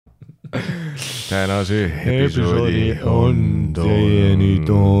Tänase episoodi on teieni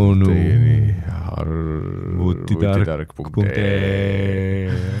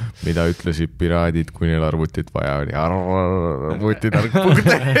arvutitark.ee mida ütlesid piraadid, kui neil arvutit vaja oli.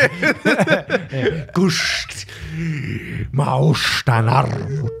 Arvutitark.ee Kust ma ostan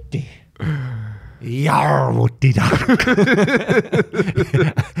arvuti ja arvutitark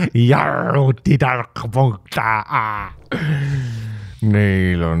ja arvutitark.ee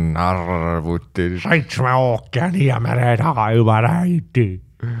Neil on arvuti 7 ookeani ja mere taga juba räägiti.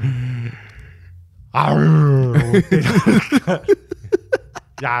 Arvutitark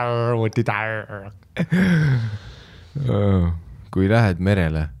ja arvutitark. Kui lähed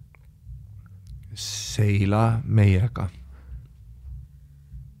merele, seila meiega.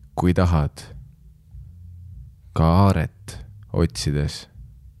 kui tahad kaaret otsides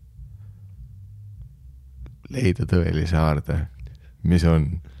leida tõelise aarde, mis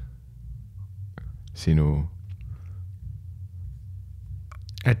on sinu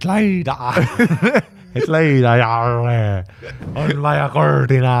et leida järve on vaja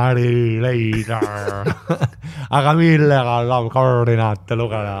koordinaadi leida. Aga millega saab koordinaate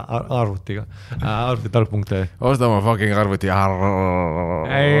lugeda arvutiga? Arvutitark.ee osta oma fucking arvuti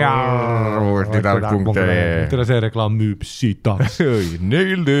arvutitark.ee Tere see reklaam müüb sitaks.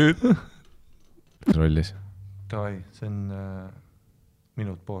 Nailed it. Rollis. Davai, see on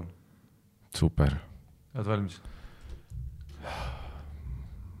minut pool. Super. Oled valmis?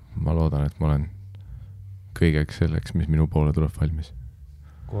 Ma loodan, et ma olen kõigeks selleks, mis minu poole tuleb valmis.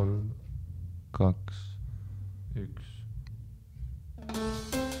 3, 2, 1.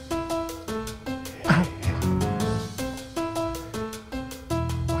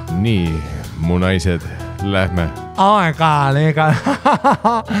 Nii, mu naised, lähme. Aega.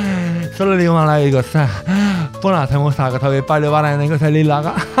 Sul oli jumala õigus. Punase mustaga sobib palju paremini kui see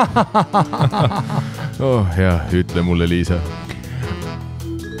lillaga. Oh ja, ütle mulle, Liisa.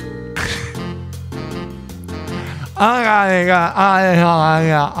 Aga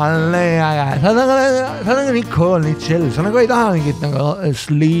sa nagu nii cool, nii chill. Sa nagu ei taha mingit nagu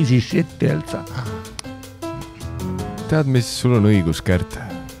sleazy shit'i üldse. Tead, mis sul on õigus, Kärt?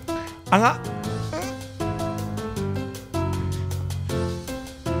 Aga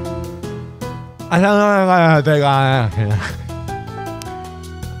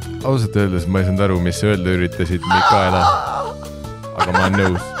Ausalt öeldes ma ei saanud aru, mis öelda üritasid Mikaela. Aga ma olen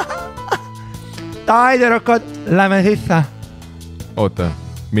nõus. Davai, tüdrukud, lähme sisse. Oota,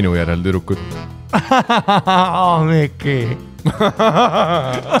 minu järel tüdrukud. Oh, Miki.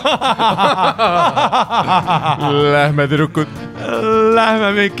 Lähme tüdrukud.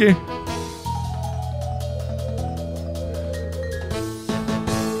 Lähme, Miki.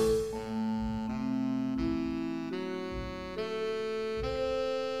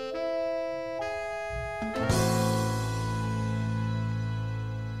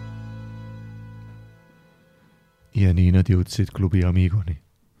 Ja nii nad jõudsid klubi Amigoni.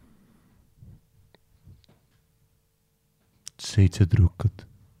 7 tüdrukut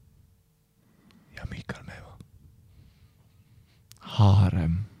ja Mikael Meevo.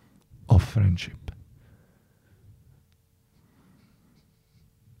 Harem of friendship.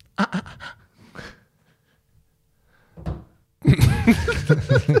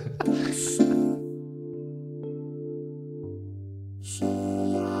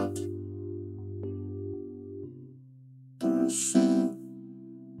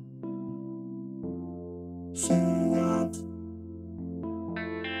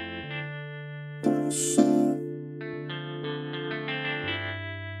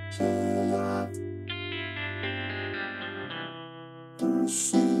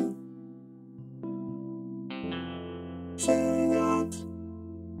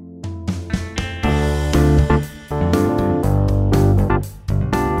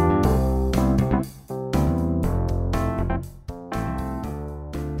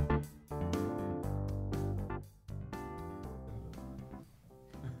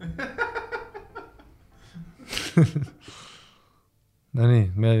 No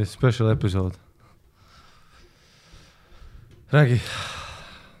nii, meie special episode. Räägi.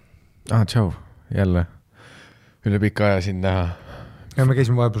 Tšau, jälle. Üle pika aja sind näha. Ja me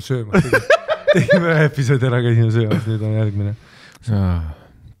käisime vahepeal söömas. Tegime ühe episoodi ära, käisime söömas, nüüd on järgmine.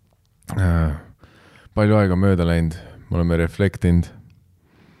 Palju aega mööda läinud. Me oleme reflektinud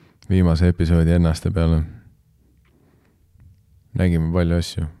viimase episoodi ennaste peale. Nägime palju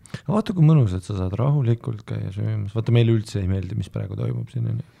asju. Vaata, kui mõnus, et sa saad rahulikult käia söömas. Vaata, meile üldse ei meeldi, mis praegu toimub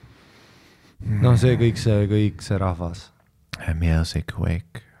siin. No see kõik see rahvas. Music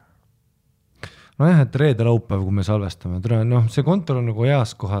wake. nojah, et reede laupäev, kui me salvestame, noh, see kontor on nagu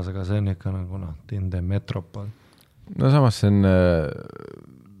heas kohas, aga see on ikka nagu noh, Tinde metropol. No samas see on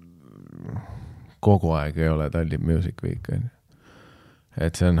kogu aeg ei ole Tallinn Music Week, on.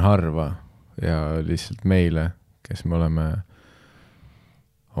 Et see on harva ja lihtsalt meile, kes me oleme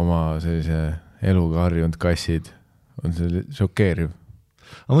oma sellise eluga harjunud kassid, on see šokeeriv.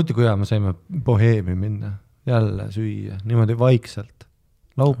 Aga mõtle, kui hea me saime boheemi minna, jälle süüa, niimoodi vaikselt,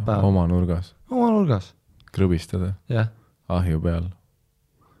 laupäev. Oma nurgas. Krõbistada. Yeah. Ahju peal.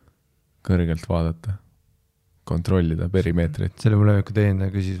 Kõrgelt vaadata. Kontrollida perimeetrit. Selle mulle ikka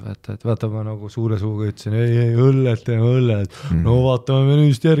teenindaja küsis, et vaata ma nagu suure suuga ütlesin, ei, õllet teeme, õllet. No vaatame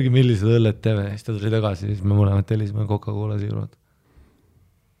menüüst järgi, millised õllet teeme. Siis ta tuli tagasi, siis me mõlemad tellisime Coca-Cola siirud.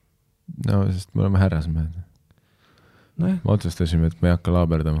 No, sest me oleme härrasmehed. Me otsustasime, et me ei hakka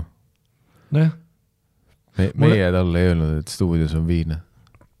laaberdama. Nojah. Meie talle ei öelnud, et stuudios on viina.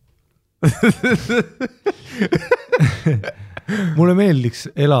 Mulle meeldiks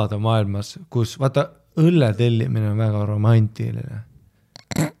elada maailmas, kus vaata õlle tellimine on väga romantiline.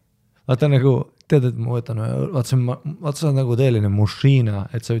 Vaata nagu, tead, et ma võtan, vaata sa on nagu tõeline mušina,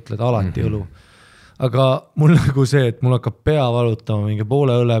 et sa ütled alati õlu. Aga mul nagu see, et mul hakkab pea valutama mingi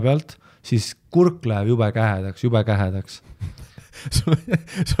poole õlle pealt, siis kurk läheb jube kähedaks. Sul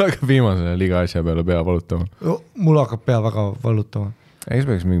hakkab viimasele liga asja peale pea valutama? Mul hakkab pea väga valutama. Eks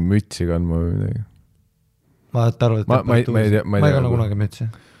peaks mingi mütsi kandma või midagi? Ma arvan, et ma ei kanna kunagi mütsi.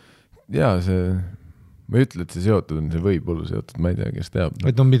 Jaa, ma ei ütle, et see seotud on, see võib olla seotud, ma ei tea, kes teab.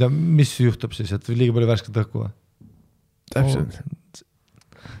 Et no mis juhtub siis, et liiga palju värsket õhku? Täpselt.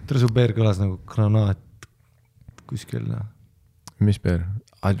 Tere su peer kõlas nagu granaat kuskil. Mis peer?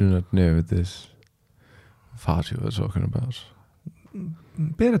 I do not know this fast you were talking about.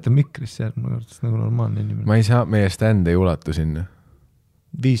 Peereta mikris seal, ma arvates nagu normaalne inimene. Ma ei saa, meie stand ei ulatu sinna.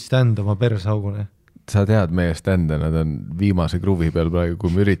 5 stand oma persaugune. Sa tead meie stande, nad on viimase kruvi peal praegu, kui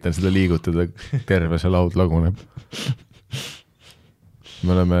ma üritan seda liigutada, terve see laud laguneb.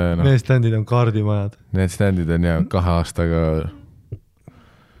 Me oleme... Need standid on kaardimajad. Need standid on 2 aastaga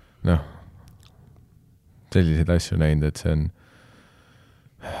selliseid asju näinud, et see on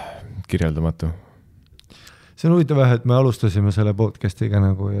kirjeldamatu. See on huvitav, et me alustasime selle podcastiga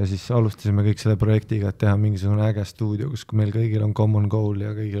nagu ja siis alustasime kõik selle projektiga, et teha mingisugune äge stuudio, kus meil kõigil on common goal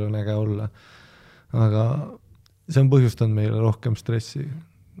ja kõigil on äge olla. Aga see on põhjustanud meile rohkem stressi,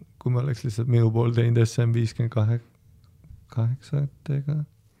 kui me oleks lihtsalt minu pool teinud SM58-tega.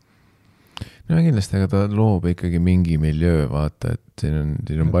 No kindlasti, aga ta loob ikkagi mingi miljöö, vaata, et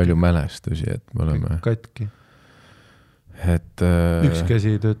siin on palju mälestusi, et me oleme... Katki. Et... Üks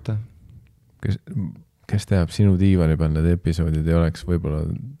käsi ei tööta. Kes teab, sinu diivani peal need episoodid ei oleks võib-olla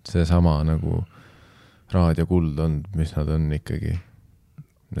see sama nagu raadiokuld on, mis nad on ikkagi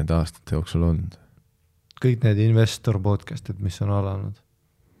need aastate jooksul olnud. Kõik need investor podcastid, mis on alanud.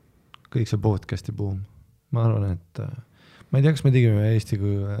 Kõik see podcasti boom. Ma arvan, et ma ei tea, kas me tegime Eesti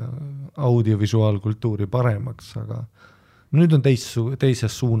kui audiovisuaalkultuuri paremaks, aga nüüd on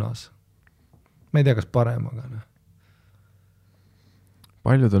teises suunas. Ma ei tea, kas parem, aga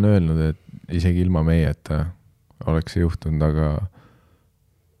Paljud on öelnud, et isegi ilma meieta oleks see juhtunud, aga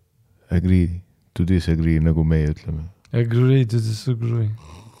agree to disagree, nagu meie ütleme. Agree to disagree.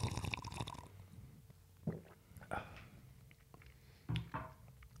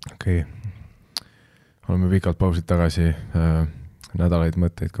 Okei. Oleme pikalt pausid tagasi, nädalaid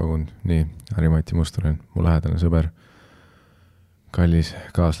mõtteid kogunud. Nii, Harri-Mati Mustonen, mu lähedane sõber, kallis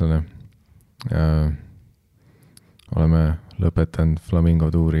kaaslane. Oleme lõpetanud Flamingo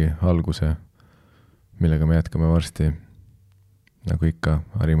tuuri alguse, millega me jätkame varsti. Nagu ikka,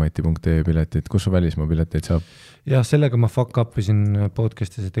 harimati.ee piletid. Kus su välismaa pileteid saab? Ja sellega ma fuck upisin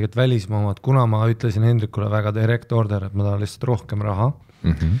podcastis, et tegelikult välismaa omad. Kuna ma ütlesin Hendrikule väga direct order, et ma tahan lihtsalt rohkem raha,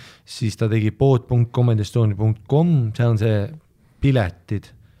 siis ta tegi pood.comedystory.com, seal on see piletid.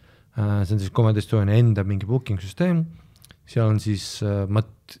 See on siis Comedy Estonia enda mingi booking süsteem. Seal on siis,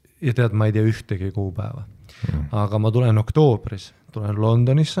 ja tead, ma ei tea ühtegi kuupäeva. Aga ma tulen oktoobris, tulen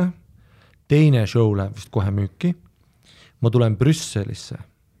Londonisse, teine show läheb vist kohe müüki, ma tulen Brüsselisse,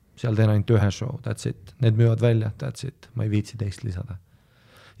 seal teen ainult ühe show, that's it, need müüvad välja, that's it, ma ei viitsi teist lisada.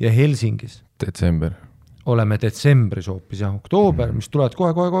 Ja Helsingis Detsember. Oleme detsembris hoopis ja oktoober, mis tulevad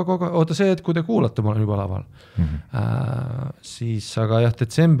kohe, oota see, et kui te kuulate, ma olen juba laval. Siis, aga jah,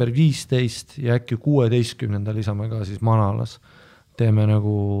 detsember 15 ja äkki 16. lisame ka siis Manalas. Teeme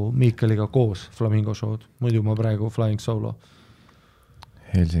nagu Miikaliga koos Flamingo show'd. Muidu ma praegu flying solo.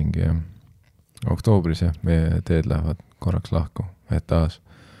 Helsingi, jah. Oktoobris, jah, meie teed lähevad korraks lahku, et taas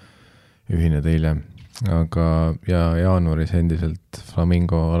ühineda hiljem. aga ja jaanuaris endiselt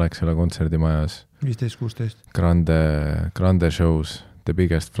Flamingo Alexela kontserdimajas 15-16 Grande shows, the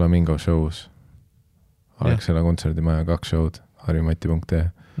biggest Flamingo shows. Alexela kontserdimaja 2 show'd,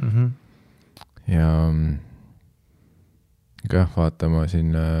 harimati.ee. Ja vaatama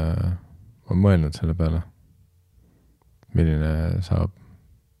siin, ma mõelnud selle peale, milline saab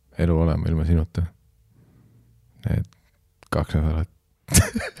elu olema ilma sinuta. Need 2 nädalat.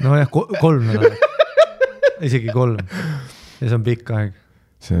 No jah, 3 nädalat. Isegi 3. Ja see on pikk aeg.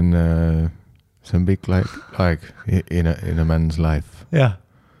 See on pikk aeg in a man's life. Jah.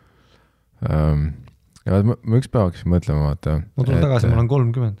 Ja ma üks päev hakkasin mõtlema, vaata. Ma tulen tagasi, ma olen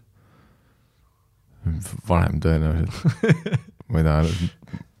 30. Vanem tõenäoliselt. Ma ei taha,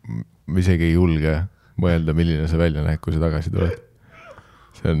 ma isegi ei julge mõelda, milline see välja näeb, kui see tagasi tuleb.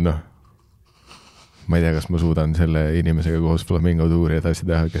 See on ma ei tea, kas ma suudan selle inimesega koos Flamingo tuuri edasi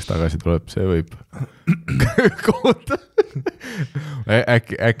teha, kes tagasi tuleb, see võib kohta.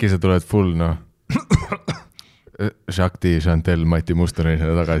 Äkki sa tuled full, Shakti, Chantel, Mati Mustonen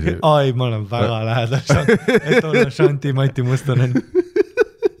tagasi. Ai, ma olen väga lähedal, et olla Shanti, Mati Mustonen.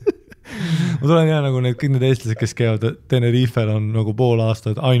 Ma tulen jah nagu kõik need eestlased, kes käivad Tenerifel on nagu pool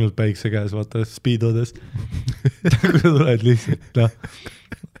aastat ainult päikse käes, vaata speedodes. Kui sa tuled lihtsalt,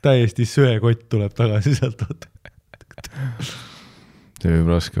 täiesti söekott tuleb tagasi sealt. See võib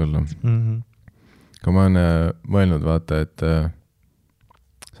raske olla. Kui ma olen mõelnud, vaata, et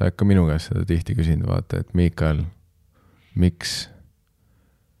sa ikka minu käest seda tihti küsinud, vaata, et Miikael, miks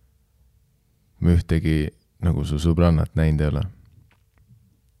me ühtegi nagu su sõbrannat näinud ei ole?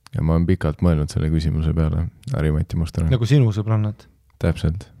 Ja ma olen pikalt mõelnud selle küsimuse peale, Harimati Mustonen. Nagu sinu sõbrannat?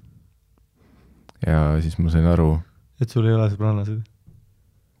 Täpselt. Ja siis ma sain aru. Et sul ei ole sõbrannasid?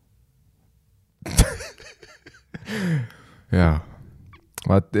 Jaa.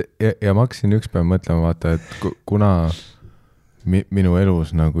 Vaata, ja ma hakkasin üks päev mõtlema, vaata, et kuna minu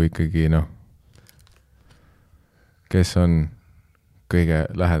elus nagu ikkagi, kes on kõige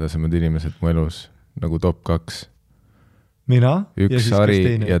lähedasemad inimesed mu elus, nagu top 2. Mina? Üks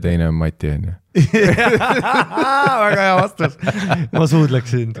Hari ja teine on Mati, on ju. Väga hea vastus. Ma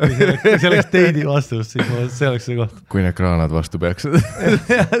suudleksin. Kui see oleks teidi vastus, siis see oleks see koht. Kui need kraanad vastu peaksid.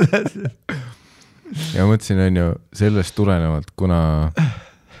 Ja mõtlesin, on ju, sellest tulenevalt, kuna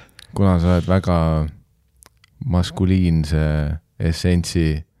sa oled väga maskuliinse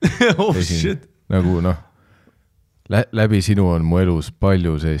essentsi shit. Nagu läbi sinu on mu elus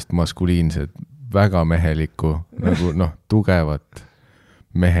palju sellist maskuliinset, väga mehelikku, nagu tugevat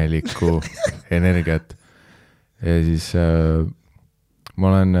mehelikku energiat. Ja siis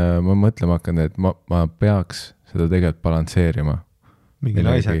ma mõtlema hakanud, et ma peaks seda tegelikult balansseerima. Mingi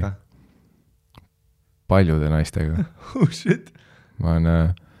naisega? Paljude naistega. Oh shit. Ma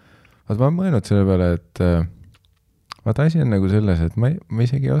olen mõelnud selle peale, et vaata asi on nagu selles, et ma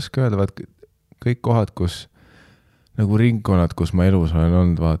isegi ei oska öelda, vaat kõik kohad, kus nagu ringkonnad, kus ma elus olen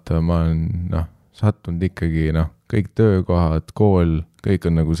olnud, vaata, ma olen sattunud ikkagi, kõik töökohad, kool, kõik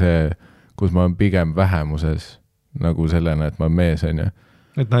on nagu see, kus ma olen pigem vähemuses nagu sellena, et ma olen mees, on ju.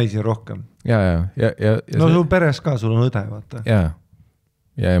 Et naisi on rohkem. Ja no sul peres ka, sul on õde, vaata.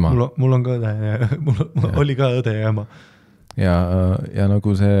 Ja ema. Mul on ka õde ja mul oli ka õde ja ema. Ja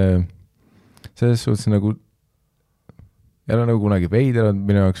nagu selles suhtes nagu ei ole nagu kunagi veider on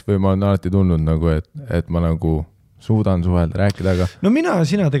minu jaoks või ma olen alati tundnud nagu, et ma nagu suudan suhelda, rääkida, aga... No mina ja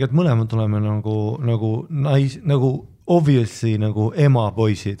sina tegelikult mõlemad tuleme nagu obviously nagu ema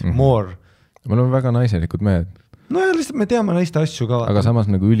poisid, more. Me oleme väga naiselikud mehed. No ja lihtsalt me teame naiste asju ka. Aga samas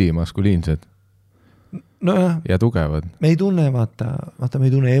nagu ülimaskuliinsed. No jah. Ja tugevad. Me ei tunne, vaata me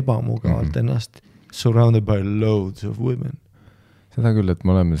ei tunne ebamugavalt ennast surrounded by loads of women. Seda küll, et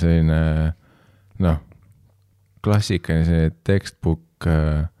me oleme selline, klassikaline selline textbook...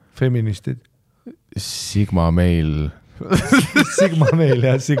 Feministid. Sigma Meil. Sigma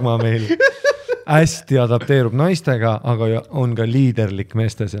Meil. Hästi adapteerub naistega, aga on ka liiderlik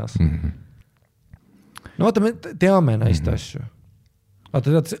meeste seas. No vaata, me teame naiste asju.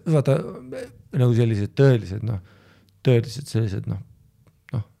 Vaata, nagu sellised tõelised sellised,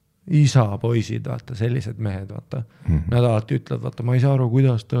 isa poisid, vaata, sellised mehed, vaata. Nad alati ütlevad, vaata, ma ei saa aru,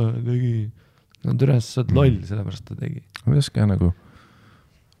 kuidas ta tegi. Nad üles saad loll, sellepärast ta tegi. Kuidas ka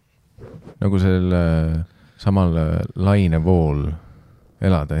nagu selle samal lainevool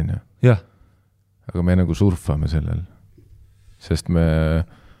elada, on ju? Jah. Aga me nagu surfame sellel, sest me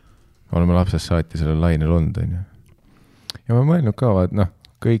oleme lapsest saati sellel lainel olnud, on ju. Ja ma mõelnud ka, et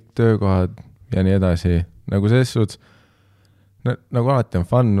kõik töökohad ja nii edasi, nagu selles suhtes, nagu alati on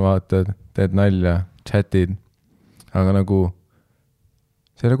fun, vaatad, teed nalja, chatid, aga nagu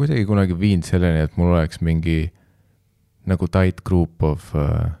see ei ole kuidagi kunagi viinud selleni, et mul oleks mingi nagu tight group of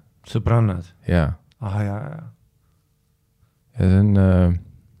sõbrannad? jaa. Ja see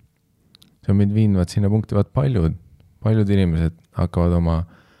on mind viinud sinna punkti, paljud inimesed hakkavad oma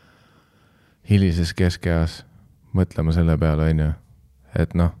hilises keskeas mõtlema selle peale, on ju,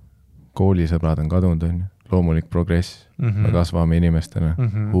 et noh, koolisõbrad on kadunud, on ju, loomulik progress, me kasvame inimestena,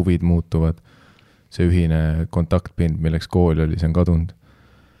 huvid muutuvad, see ühine kontaktpind, milleks kool oli, see on kadunud.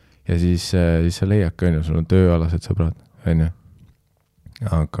 Ja siis sa leiadki, on ju, sul on tööalased sõbrad, on ju.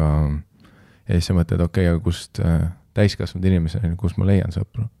 Aga ja siis sa mõtled, okei, aga kust täiskasvanud inimesena, kus ma leian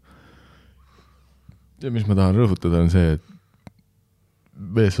sõpru. Ja mis ma tahan rõhutada on see, et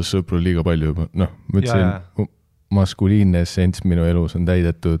meestussõpru on liiga palju juba. Noh, ma ütlesin, maskuliinne essents minu elus on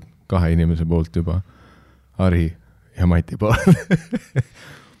täidetud 2 inimese poolt juba, Ari ja Mati poolt.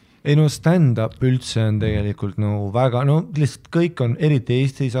 Ei no stand-up üldse on tegelikult väga, lihtsalt kõik on, eriti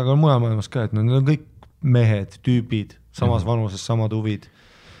Eestis, aga mujal maailmas ka, et need on kõik mehed, tüübid, samas vanuses, samad huvid.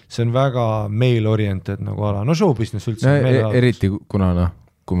 See on väga male-oriented nagu ala. No show business üldse. Eriti kuna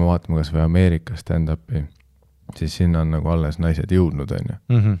kui me vaatame kas või Ameerika stand-upi, siis sinna on nagu alles naised jõudnud, on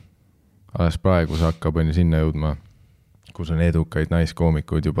ju. Alles praegu see hakkab on ju sinna jõudma, kus on edukaid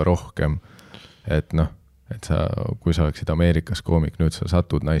naiskoomikuid juba rohkem, et kui sa oleksid Ameerikas koomik, nüüd sa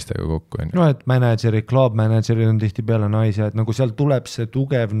satud naistega kokku. No, et managerid, club managerid on tihti peale naise, et nagu seal tuleb see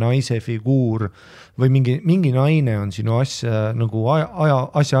tugev naise figuur või mingi naine on sinu asja, nagu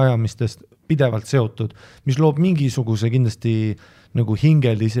asja ajamistest pidevalt seotud, mis loob mingisuguse kindlasti nagu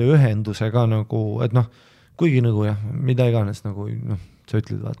hingelise ühenduse ka nagu, et kuigi nagu jah, mida iganes nagu, sa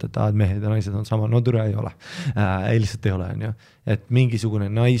ütled, vaata, et mehed ja naised on sama, no türa ei ole. Ei lihtsalt ei ole, on ju. Et mingisugune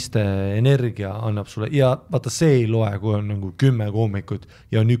naiste energia annab sulle, ja vaata, see ei loe, kui on nagu 10 koomikut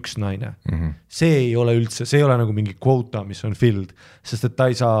ja on 1 naine. See ei ole üldse, see ei ole nagu mingi quota, mis on filled, sest et ta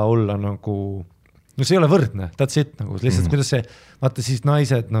ei saa olla nagu, no see ei ole võrdne, that's it nagu, lihtsalt kuidas see, vaata siis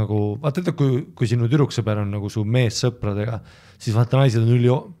naised nagu, vaata, kui sinu tüdruksõber on nagu su mees sõpradega, siis vaata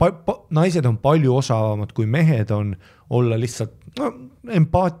naised on palju osavamad, kui mehed on olla lihtsalt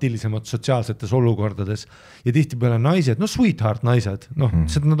empaatilisemad sotsiaalsetes olukordades ja tihtipeale naised, sweetheart naised,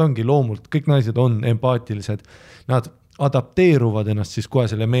 seda nad ongi loomult, kõik naised on empaatilised, nad adapteeruvad ennast siis kohe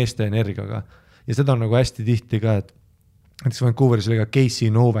selle meeste energiaga ja seda on nagu hästi tihti ka, et Vancouveris oli ka Casey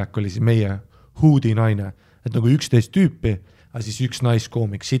Novak oli siis meie huudi naine, et nagu 11 tüüpi, aga siis 1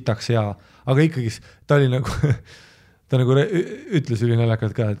 naiskoomik, sitaks hea, aga ikkagi ta oli nagu ta nagu ütles üli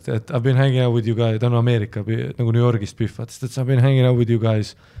naljakalt ka, et I've been hanging out with you guys, ta on Ameerika, nagu New Yorgist pihvat, sest I've been hanging out with you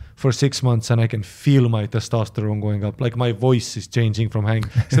guys for 6 months and I can feel my testosterone going up, like my voice is changing from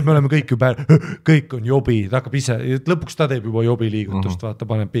sest me oleme kõik juba, kõik on jobi, ta hakkab ise, lõpuks ta teeb juba jobi liigutust, vaata,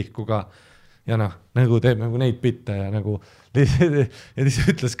 paneb pihku ka ja nagu teeb nagu neid bitte ja nagu ja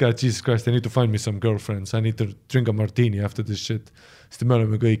siis ütles ka, Jesus Christ, I need to find me some girlfriends, I need to drink a martini after this shit, sest me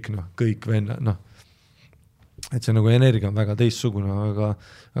oleme kõik, kõik venna, et see nagu energia on väga teistsugune, aga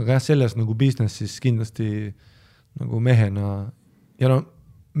jah, selles nagu business siis kindlasti nagu mehena ja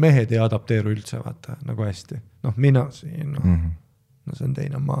mehed ei adapteeru üldse, vaata, nagu hästi. Mina siin, see on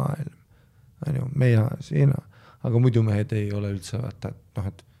teine maailm, meie siin, aga muidu mehed ei ole üldse, vaata,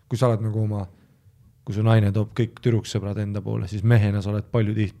 et kui sa oled nagu kui su naine toob kõik tüdruksõbrad enda poole, siis mehena sa oled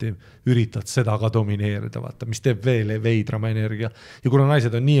palju tihti, üritad seda ka domineerida, vaata, mis teeb veel veidrama energia. Ja kuna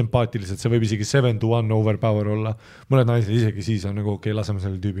naised on nii empaatilised, see võib isegi 7-1 overpower olla. Mõned naised isegi siis on nagu, okei, laseme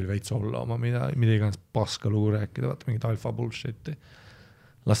sellel tüübil veits olla oma, mida iganes paska lugu rääkida, vaata, mingit alfa bullshiti.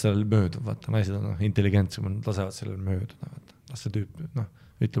 Las sellel möödub, vaata, naised on intelligentsem, nad lasevad sellel mööduda, vaata. Las see tüüp,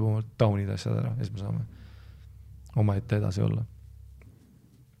 ütleb oma taunid asjad ära, ja siis me saame oma ette edasi olla.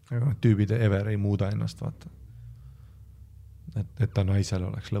 Aga tüübid ever ei muuda ennast, vaata. Et ta naisel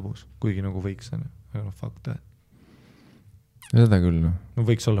oleks lõbus, kuigi nagu võiks on, aga fuck that. Seda küll,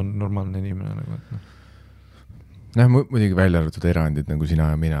 võiks olla normaalne inimene nagu, et muidugi välja arvatud erandid nagu sina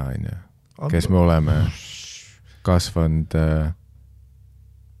ja mina, kes me oleme kasvanud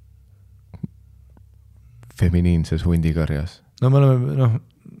feminiinses hundikarjas. Me oleme,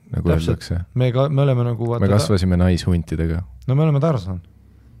 nagu öeldakse. Me oleme nagu... Me kasvasime naishuntidega. Me oleme Tarzan.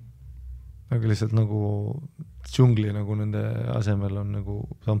 Aga lihtsalt nagu džungli nagu nende asemel on nagu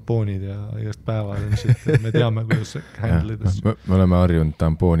tampoonid ja igast päevad ja shit, me teame, kuidas handleida. Me oleme harjunud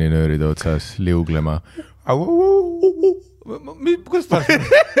tampooninööride otsas liuglema. Kuidas Tarzan?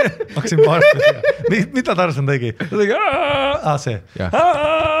 Hakkasin paarstama. Mida Tarzan tegi? Ta tegi see.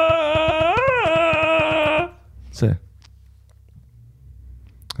 See.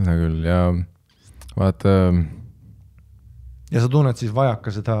 Seda küll ja vaata... Ja sa tunned siis vajaka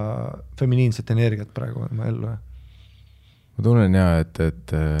seda feminiinset energiat praegu oma ellu? ma tunnen ja, et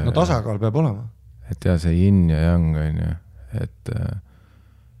no tasakaal peab olema. Et ja see yin ja yang on ju,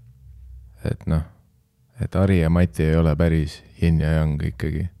 et noh, et Ari ja Mati ei ole päris yin ja yang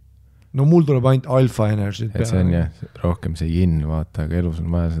ikkagi. No mul tuleb ainult alfa energiat peale. Et see on jah, rohkem see yin, vaata, aga elus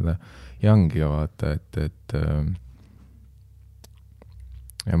on vaja seda yangi vaata, et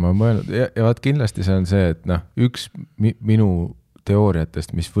ja ma mõelnud, ja vaat kindlasti see on see, et noh, üks minu teooriatest,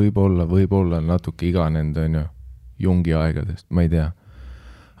 mis võib-olla natuke iganend on ju Jungi aegadest, ma ei tea.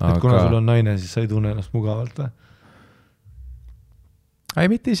 Et kuna sul on naine, siis sa ei tunne ennast mugavalt või? Ei,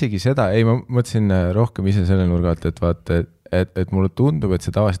 mitte isegi seda, ei, ma mõtlesin rohkem ise selle nurga alt, et vaata, et mulle tundub, et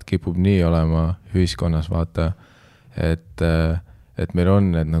see tavaliselt kipub nii olema ühiskonnas, vaata, et meil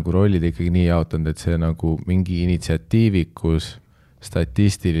on need nagu rollid ikkagi nii jaotanud, et see nagu mingi initsiatiivikus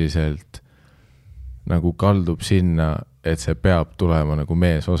statistiliselt nagu kaldub sinna, et see peab tulema nagu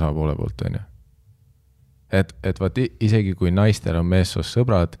mees osapoole poolt, on ju. Et vaat isegi kui naistel on meessoost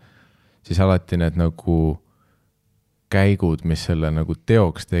sõbrad, siis alati need nagu käigud, mis selle nagu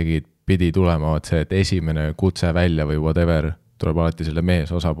teoks tegid, pidi tulema vaat see, et esimene kutse välja või whatever tuleb alati selle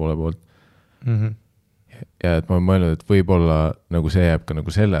mees osapoole poolt. Ja et ma olen mõelnud, et võib-olla nagu see jääb ka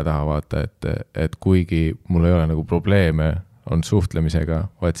nagu selle taha vaata, et kuigi mul ei ole nagu probleeme on suhtlemisega,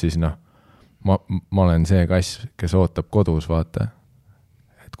 vaat siis noh, ma olen see kass, kes ootab kodus vaata,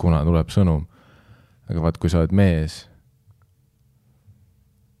 et kuna tuleb sõnum. Aga vaat, kui sa oled mees,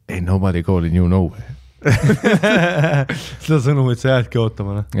 ain't nobody calling you nowhere. Seda sõnumit sa jäädki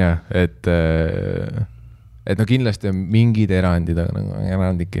ootama. Jah, et no kindlasti on mingid erandid, aga nagu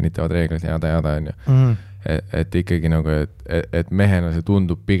erandid kinnitavad reeglid jada on ju. Et ikkagi nagu, et mehena see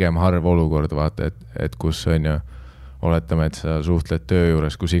tundub pigem harv olukord, vaata, et kus on ju, oletame, et sa suhtled töö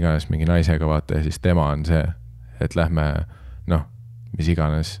juures, kus iganes mingi naisega vaata ja siis tema on see, et lähme, noh, mis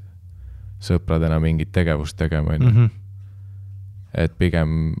iganes sõpradena mingit tegevust tegema. Et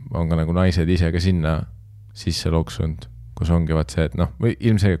pigem on ka nagu naised ise ka sinna sisse loksunud, kus ongi vaat see, et noh, või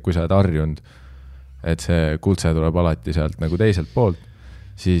ilmselt kui sa oled harjunud, et see kutse tuleb alati sealt nagu teiselt poolt,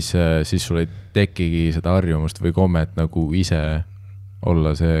 siis sul ei tekigi seda harjumust või kommet nagu ise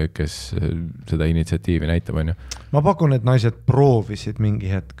olla see, kes seda initsiatiivi näitab, on ju. Ma pakun, et naised proovisid mingi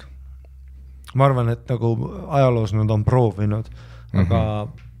hetk. Ma arvan, et nagu ajaloos nad on proovinud, aga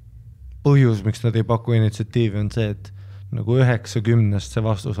põhjus, miks nad ei paku initsiatiivi, on see, et nagu 90 see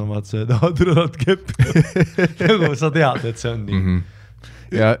vastus on vaat see, et türad kepp. Nagu sa tead, et see on nii.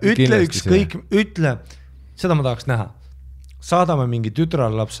 Ütle ükskõik, ütle, seda ma tahaks näha. Saadame mingi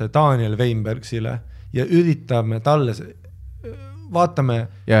tütrallapse Daniel Weinbergsile ja üritame talle vaatame,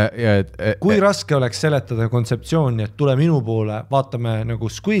 kui raske oleks seletada kontseptsiooni, et tule minu poole, vaatame nagu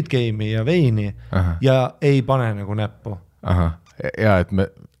Squid Game'i ja veini ja ei pane nagu näppu. Ja, et me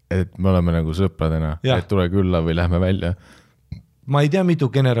oleme nagu sõpradena, et tule külla või lähme välja. Ma ei tea, mitu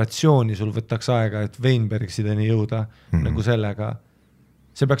generatsiooni sul võtaks aega, et Weinbergsideni jõuda nagu sellega.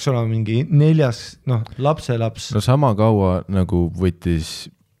 See peaks olema mingi 4, noh, lapselaps. No sama kaua nagu võttis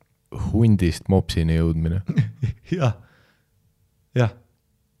hundist mopsini jõudmine. Jah.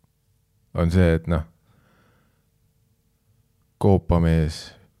 On see, et noh,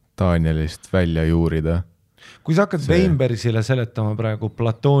 koopamees Danielist välja juurida. Kui sa hakkad Weinbergsile seletama praegu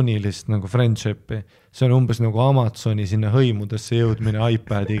platoonilist nagu friendshipi, see on umbes nagu Amazoni sinna hõimudesse jõudmine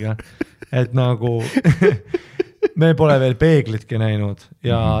iPadiga. Et nagu me pole veel peeglitki näinud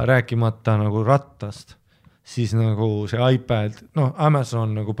ja rääkimata nagu rattast, siis nagu see iPad, noh, Amazon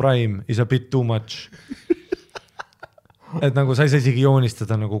nagu Prime is a bit too much. Et nagu sa ei saa isegi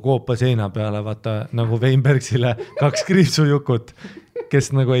joonistada nagu koopa seina peale, vaata nagu Weinbergsile 2 kriipsujukut,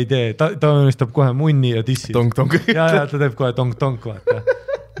 kes nagu ei tee, ta joonistab kohe munni ja tissi. Tonk-tonk. Ja ta teeb kohe tonk-tonk, vaata.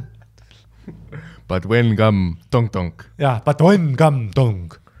 But when come tonk-tonk. Jah, but when come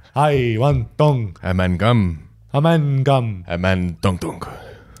tonk. I want tonk. A man come. A man come. A man tonk-tonk.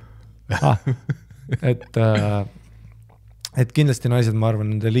 Et kindlasti naised, ma arvan,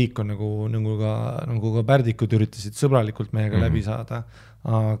 nende liik on nagu ka pärdikud üritasid sõbralikult meiega läbi saada,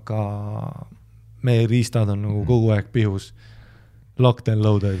 aga meie riistad on nagu kogu aeg pihus. Locked and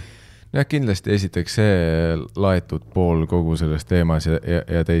loaded. Ja kindlasti esiteks see laetud pool kogu selles teemas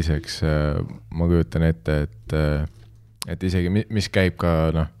ja teiseks ma kujutan ette, et isegi mis käib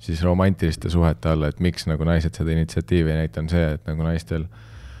ka siis romantiliste suhete alla, et miks nagu naised seda initsiatiivi näita on see, et nagu naistel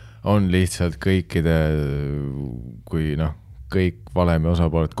on lihtsalt kõikide, kui kõik valemi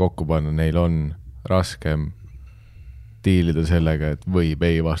osapooled kokku panna, neil on raskem diilida sellega, et võib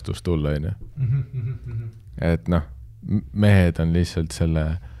ei vastus tulla. Et mehed on lihtsalt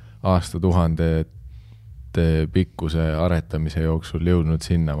selle aastatuhandete pikkuse aretamise jooksul jõudnud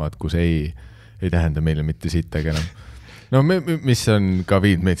sinna, kus ei tähenda meile mitte sittagi enam. no mis on ka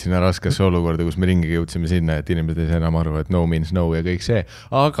viinud meid sinna raskesse olukorda, kus me ringiga jõudsime sinna, et inimesed ei saa enam aru, et no means no ja kõik see,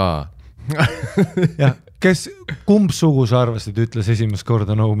 aga jah, kumb sugu sa arvasid, ütles esimest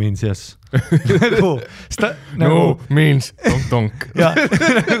korda no means yes? No means tonk. Ja,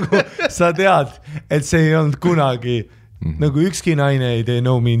 nagu sa tead, et see ei olnud kunagi, nagu ükski naine ei tee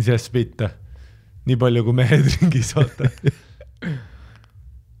no means yes bitte. Nii palju kui mehed ringis vaata.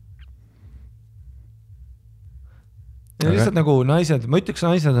 Ja lihtsalt nagu naised, ma ütleks,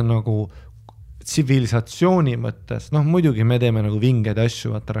 naised on nagu tsivilisatsiooni mõttes, noh muidugi me teeme nagu vingeid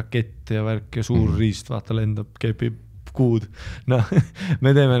asju, vaata rakett ja värk ja suur riist, vaata lendab, kepib kuud, noh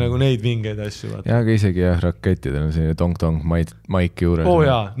me teeme nagu neid vingeid asju, vaata. Ja aga isegi jah, rakettidel on selline tong-tong maiki juures.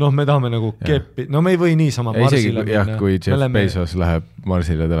 Jaa, noh me tahame nagu keppi, no me ei või niisama Marsile minna. Jah, kui Jeff Bezos läheb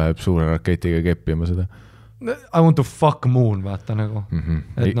Marsile, ta läheb suure raketiga keppima seda. I want to fuck moon, vaata nagu.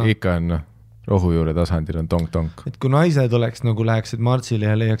 Ikka on, noh. Rohujuure tasandil on tong-tong. Et kui naised oleks nagu läheksid Marsile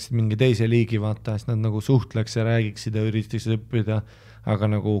ja leiaksid mingi teise liigi, vaata, siis nad nagu suhtleks ja räägiksid ja üritaksid õppida, aga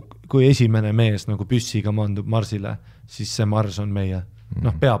nagu kui esimene mees nagu püssiga maandub Marsile, siis see Mars on meie.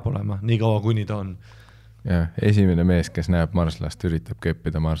 Noh, peab olema, nii kaua kuni ta on. Jah, esimene mees, kes näeb marslast, üritab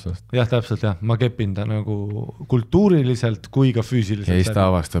keppida marslast. Jah, täpselt jah, ma kepin ta nagu kultuuriliselt kui ka füüsiliselt. Ja siis ta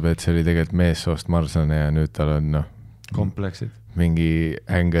avastab, et see oli tegelikult meessoost marslane ja nüüd tal on kompleksid. Mingi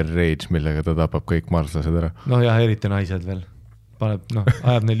anger rage, millega ta tapab kõik marslased ära. No jah, eriti naised veel. Paneb,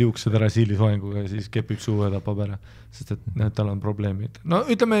 ajab neil juuksed ära siilisoenguga ja siis kepib suu ja tapab ära, sest et tal on probleemid. No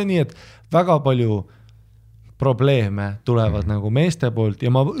ütleme nii, et väga palju probleeme tulevad nagu meeste poolt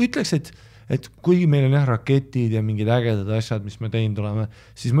ja ma ütleks, et kui meil on jah raketid ja mingid ägedad asjad, mis me teinud oleme,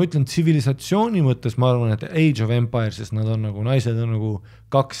 siis ma ütlen tsivilisatsiooni mõttes, ma arvan, et Age of Empires, sest nad on nagu, naised on nagu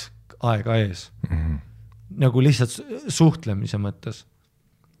 2 aega ees. Nagu lihtsalt suhtlemise mõttes.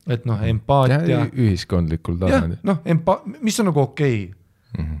 Et noh, empaatia. Ja ühiskondlikul tasandil. Noh, mis on nagu okei.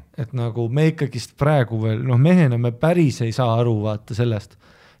 Et nagu me ikkagist praegu veel, noh mehena me päris ei saa aru vaata sellest,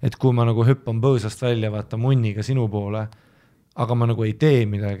 et kui ma nagu hüppan põõsast välja vaata munniga sinu poole, aga ma nagu ei tee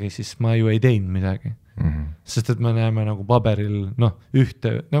midagi, siis ma ju ei teinud midagi. Sest et me näeme nagu paberil, noh,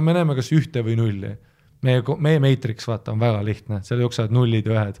 me näeme kas 1 või 0. Meie Matrix vaata on väga lihtne, seal jooksevad 0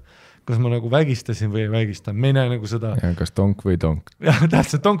 ja 1. Kas ma nagu vägistasin või ei vägista, me ei näe nagu seda. Ja kas tonk või tonk? Jah,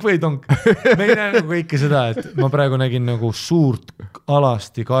 tähtsalt tonk või tonk. Me ei näe nagu kõike seda, et ma praegu nägin nagu suurt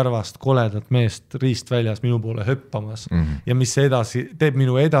alasti karvast koledat meest riist väljas minu poole hüppamas ja mis edasi, teeb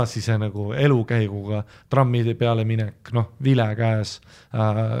minu edasise nagu elukäiguga trammide peale minek, noh, vile käes,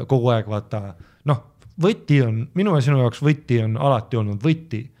 kogu aeg vaata, noh, võti on, minu ja sinu jaoks võti on alati olnud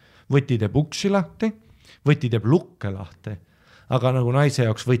võti teeb uksi lahti, võti teeb lukke lahti. Aga nagu naise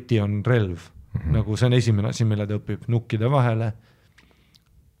jaoks võti on relv. Nagu see on esimene asi, mille ta õpib nukkide vahele.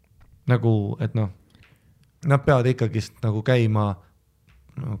 Nagu, et noh, nad peavad ikkagi nagu käima,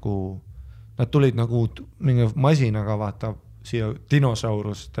 nagu, nad tulid nagu mingi masinaga vaata siia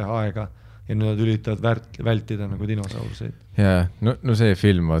dinosauruste aega ja nüüd nad üritavad vältida nagu dinosauruseid. Ja, no see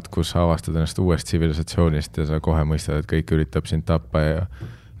film, kus avastad ennast uuest tsivilisatsioonist ja sa kohe mõistad, et kõik üritab sind tappa ja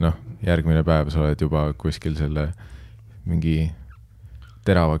noh, järgmine päev sa oled juba kuskil selle mingi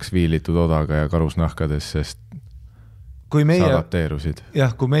teravaks viilitud odaga ja karusnahkades, sest sa adapteerusid.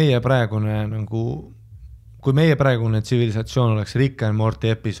 Jah, kui meie praegune tsivilisatsioon oleks Rick and Morty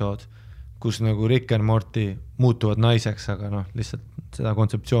episood, kus nagu Rick and Morty muutuvad naiseks, aga noh, lihtsalt seda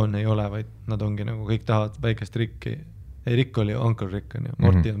kontseptsiooni ei ole, vaid nad ongi nagu kõik tahavad väikest Ricki. Ei, Rick oli Uncle Rick on ju,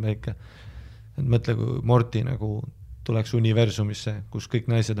 Morty on väike. Et mõtle, kui Morty nagu tuleks universumisse, kus kõik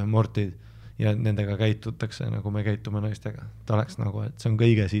naised on Mortid ja nendega käitutakse, nagu me käitume naistega. Ta oleks nagu, et see on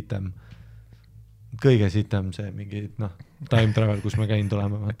kõige sitem see mingi, noh, time travel, kus me käinud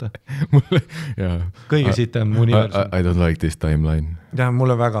oleme, vaata. Kõige sitem universum. I don't like this timeline. Ja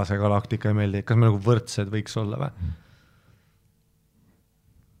mulle väga see galaktika ei meeldi. Kas me nagu võrdsed võiks olla või?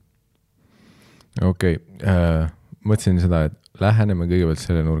 Okei. Mõtlesin seda, et läheneme kõigepealt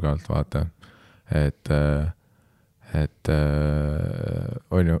selle nurga alt, vaata. Et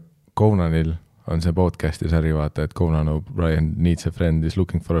on ju Conanil on see podcasti sari, vaata, et Conan O'Brien needs a friend is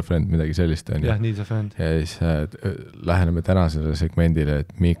looking for a friend, midagi sellist. Jah, needs a friend. Ja siis läheneme tänasele segmendile, et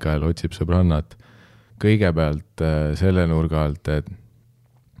Mikael otsib sõbrannat. Kõigepealt selle nurga alt, et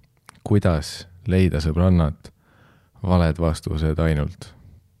kuidas leida sõbrannat, valed vastused ainult.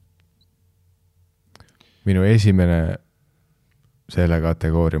 Minu esimene selle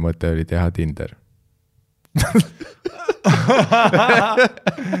kategooria mõte oli teha Tinder.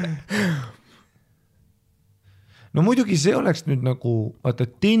 No muidugi see oleks nüüd nagu, vaata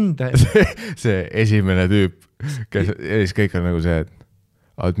Tinder. see esimene tüüp, kes, ja siis kõik on nagu see, et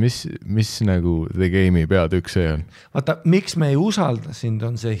aga mis nagu The Game'i peatükk see on? Vaata, miks me ei usalda sind,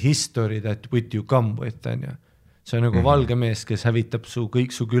 on see history that with you come with, on ju. See on nagu valge mees, kes hävitab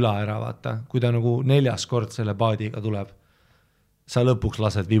kõik su küla ära, vaata. Kui ta nagu 4. kord selle paadiga tuleb, sa lõpuks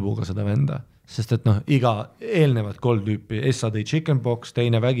lased vibuga seda venda. Sest et iga eelnevad 3 tüüpi, Essa tõi chickenpox,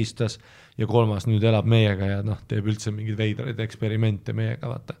 teine vägistas ja 3. nüüd elab meiega ja teeb üldse mingeid veidraid eksperimente meiega,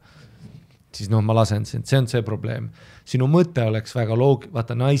 vaata. Siis ma lasen sind, see on see probleem. Sinu mõte oleks väga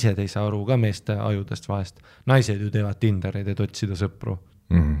vaata, naised ei saa aru ka meeste ajudest vahest. Naised ju teevad Tinderid, et otsida sõpru.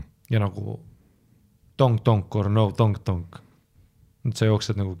 Ja nagu tonk-tonk or no tonk-tonk. Nüüd sa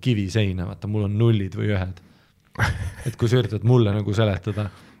jooksed nagu kivi seina, vaata, mul on 0 või 1. Et kui sa üritad mulle nagu seletada,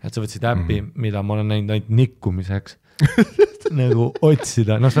 et sa võtsid äppi, mida ma olen näinud ainult nikkumiseks, nagu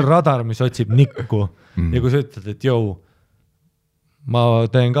otsida. See on radar, mis otsib nikku. Ja kui sa ütled, et jõu, ma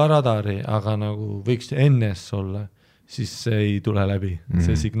teen ka radari, aga nagu võiks NS olla, siis see ei tule läbi.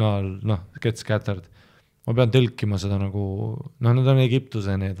 See signaal, get scattered. Ma pean tõlkima seda nagu, need on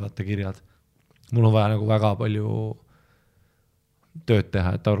Egiptuse need, vaata, kirjad. Mul on vaja nagu väga palju tööd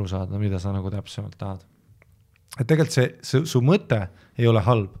teha, et aru saada, mida sa nagu täpsemalt tahad. Et tegelikult see su mõte ei ole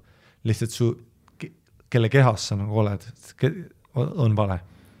halb, lihtsalt kelle kehas sa nagu oled, on vale.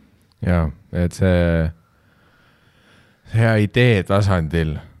 Jaa, et see hea idee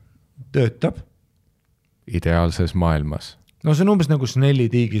tasandil töötab ideaalses maailmas. See on umbes nagu Snelli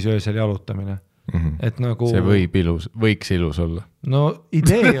tiigis öösel jalutamine. Et nagu... See võiks ilus olla.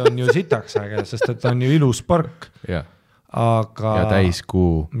 Idee on ju sitaks äge, sest et on ju ilus park. Ja, aga... ja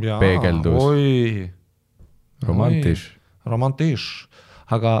täiskuu peegeldus. Oi. Romantiš.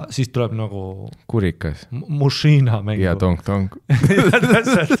 Aga siis tuleb nagu... Kurikas. Mushina mängu. Ja tonk-tonk.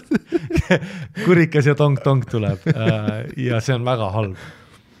 Kurikas ja tonk-tonk tuleb. Ja see on väga halb.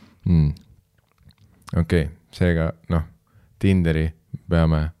 Okei, seega, Tinderi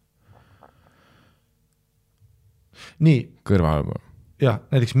peame nii kõrval. Jah,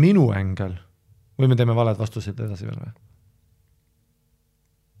 näiteks minu ängel. Või me teeme valed vastused edasi veel või?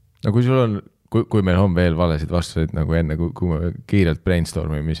 Kui sul on... Kui meil on veel valesid vastuseid nagu enne, kui me kiirelt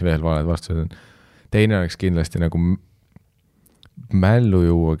brainstormi, mis veel valed vastused on. Teine oleks kindlasti nagu mällu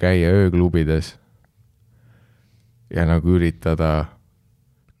juua, käia ööklubides ja nagu üritada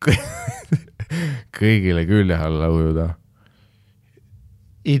kõigile külje alla ujuda.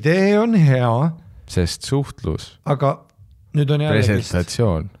 Idee on hea. Sest suhtlus. Aga nüüd on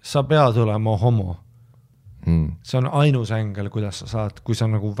presentatsioon. Sa pead olema homo. See on ainus ängel, kuidas sa saad, kui sa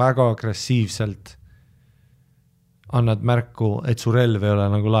nagu väga agressiivselt annad märku, et su relv ei ole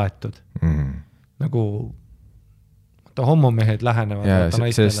nagu laetud. Nagu homomehed lähenevad. Ja,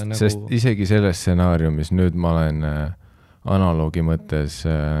 sest isegi selles stsenaariumis nüüd ma olen analoogi mõttes,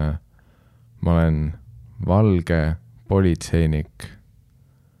 ma olen valge politseinik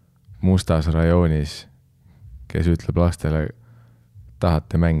mustas rajoonis, kes ütleb lastele,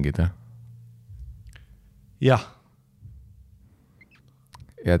 tahate mängida. Jah.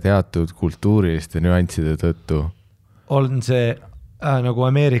 Ja teatud kultuuriliste nüansside tõttu. On see, nagu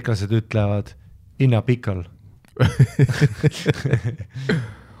ameeriklased ütlevad, in a pickle.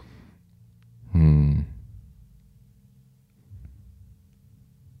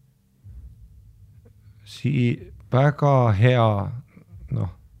 Väga hea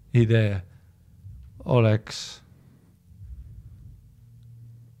idee oleks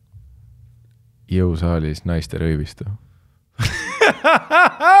jõusaalis naiste röövistu.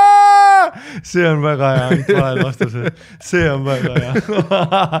 See on väga hea, mitte valed vastused. See on väga hea.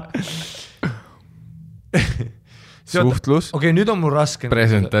 Suhtlus. Okei, nüüd on mul raske.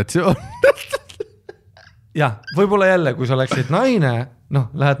 Presentatsioon. Jah, võib-olla jälle, kui sa oleksid naine,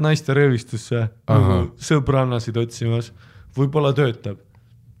 lähed naiste röövistusse, sõbrannasid otsimas, võib-olla töötab.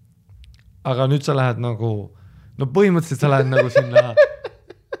 Aga nüüd sa lähed nagu, põhimõtteliselt sa lähed nagu sinna,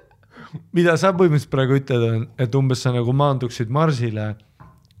 mida sa põhimõtteliselt praegu ütled on, et umbes sa nagu maanduksid Marsile,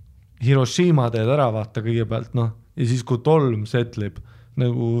 Hiroshima teed ära vaata kõigepealt, ja siis kui tolm setlib,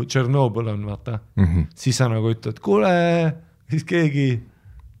 nagu Tšernobõl on vaata, siis sa nagu ütled, kuule, siis keegi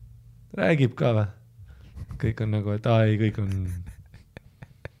räägib ka või? Kõik on nagu, et ei, kõik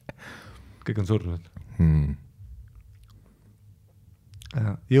on surnud.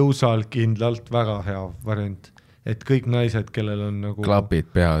 Jõusaal kindlalt väga hea variant, et kõik naised, kellel on nagu klapid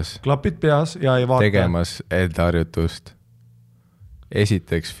peas ja ei vaata tegemas enda-harjutust.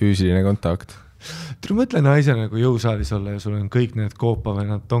 Esiteks füüsiline kontakt. Tule mõtle naise nagu jõusaalis olla ja sul on kõik need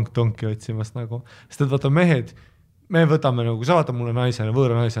koopavennad tonk-tonki otsimast nagu. Sest et vaata mehed, me võtame nagu, sa vaata mulle naisena,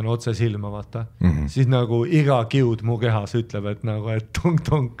 võõra naisena otse silma vaata. Siis nagu iga kiud mu kehas ütleb, et nagu, et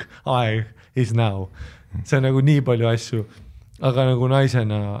tonk-tonk aeg is now. See on nagu nii palju asju. aga nagu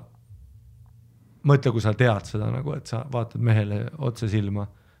naisena mõtle, kui sa tead seda nagu, et sa vaatad mehele otse silma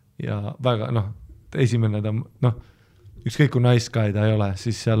ja väga esimene ta ükskõik kui nice guy ta ei ole,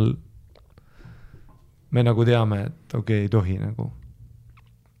 siis seal me nagu teame, et okei, ei tohi nagu,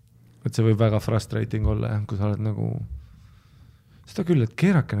 et see võib väga frustrating olla jah, kui sa oled nagu seda küll, et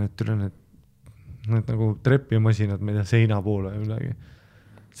keerake need nagu trepimasinad, ma ei tea, seina poole või midagi.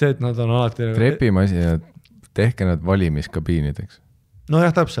 See, et nad on alati trepimasinad, tehke nad valimiskabiinideks. No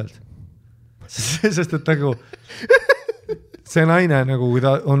jah, täpselt. Sest et nagu see naine nagu, kui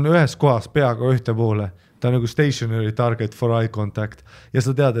ta on ühes kohas peaga ühte poole, ta on nagu stationary target for eye contact ja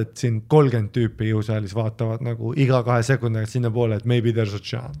sa tead, et siin 30 tüüpi jõusaalis vaatavad nagu iga 2 sekundiga sinna poole, et maybe there's a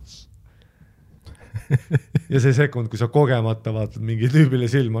chance. Ja see sekund, kui sa kogemata vaatad mingi tüübile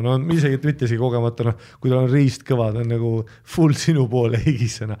silma, no isegi mitte kogemata, kui tal on riist kõva, ta on nagu full sinu poole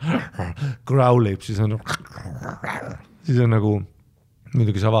higisena growlib, siis on nagu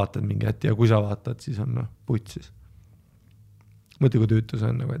muidugi sa vaatad mingi hetk ja kui sa vaatad, siis on putsis. Mõtle, kui tüütus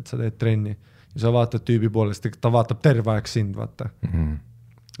on nagu, et sa teed trenni ja sa vaatad tüübi poolest, ta vaatab terve aeg sind, vaata.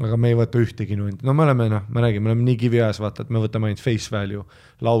 Aga me ei võta ühtegi nundi. No me oleme nii kivi ajas, vaata, et me võtame ainult face value,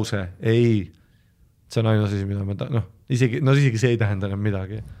 lause, ei. See on ainus asi, mida me isegi see ei tähenda enam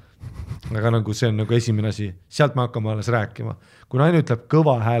midagi. Aga nagu see on nagu esimene asi, sealt me hakkame alles rääkima. Kui naine ütleb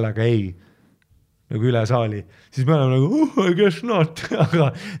kõva häälega ei, nagu üle saali, siis me oleme nagu, I guess not.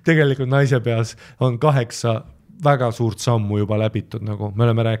 Aga tegelikult naise peas on 8 väga suurt sammu juba läbitud. Nagu. Me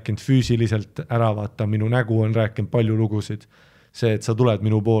oleme rääkinud füüsiliselt ära, vaata, minu nägu on rääkinud palju lugusid. See, et sa tuled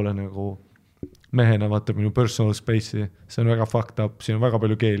minu poole nagu mehena, vaata minu personal space'i, see on väga fucked up, siin on väga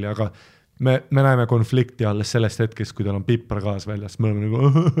palju keeli, aga me näeme konflikti alles sellest hetkest, kui tal on pipragaas väljas. Me oleme nagu,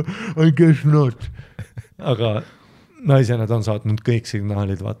 I guess not. Aga naisena ta on saatnud kõik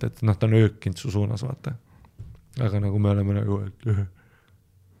signaalid, vaata, et ta on öökinud su suunas, vaata. Aga nagu me oleme nagu, et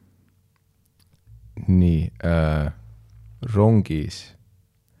nii, rongis.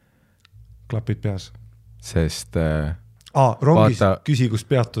 Klapid peas. Sest rongis vaata, küsi, kus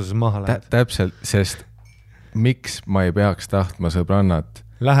peatuses maha lähed. Täpselt, sest miks ma ei peaks tahtma sõbrannat,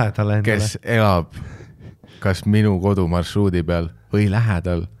 lähedale endale, kes elab kas minu kodumarsruudi peal või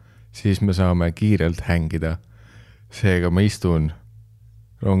lähedal, siis me saame kiirelt hängida. Seega ma istun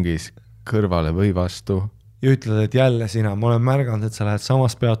rongis kõrvale või vastu. Ja ütled, et jälle sina, ma olen märganud, et sa lähed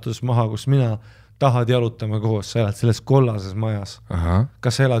samas peatuses maha, kus mina tahad jalutama koos, sa elad selles kollases majas. Aha.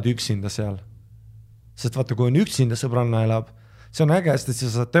 Kas sa elad üksinda seal? Sest vaata, kui on üksinda sõbranna elab, see on äge, sest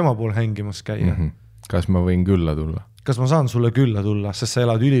sa saad tema pool hängimas käia. Kas ma võin külla tulla? Kas ma saan sulle külla tulla, sest sa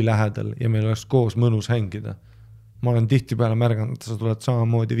elad ülilähedal ja meil oleks koos mõnus hängida. Ma olen tihti peale märganud, et sa tuled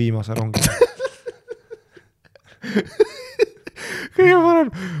samamoodi viimase rongi. Kõige parem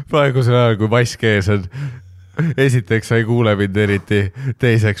praegusel ajal, kui mask ees on. Esiteks sa ei kuule mind eriti,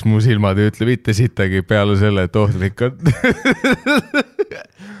 teiseks mu silmad ei ütle mitte sittagi peale selle, et ohtlik on.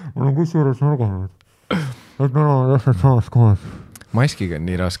 Mul on kusjuures märganud, et me oleme täpselt samas kohas. Maskiga on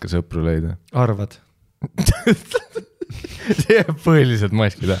nii raske sõpru leida. Arvad? See jääb põhiliselt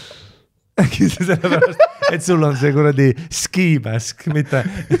maskida. Äkki see sellepärast, et sul on see kuradi skimask, mitte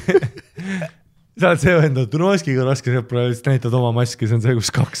sa oled see ühendanud, maskiga raske sõpru, lihtsalt näitad oma maski, see on see, kus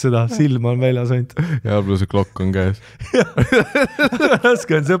 2 seda silma on väljas ainult. Ja pluss klokk on käes.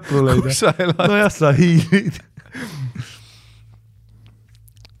 Raske on sõpru leida. Kus sa elad? No jah, sa hiilid.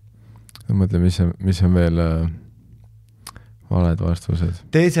 Mõtle, mis on veel valed vastused.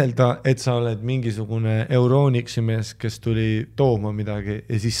 Teeselda, et sa oled mingisugune Euronixi mees, kes tuli tooma midagi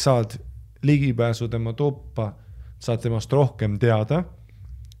ja siis saad ligipääsu tema toppa, saad temast rohkem teada,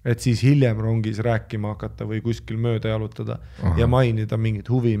 et siis hiljem rongis rääkima hakata või kuskil mööda jalutada. Aha. Ja mainida mingit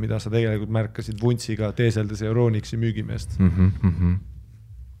huvi, mida sa tegelikult märkasid vuntsiga teeseldes Euronixi müügimeest.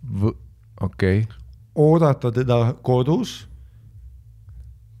 Okei. Oodata teda kodus,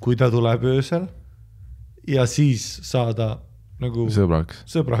 kui ta tuleb öösel ja siis saada nagu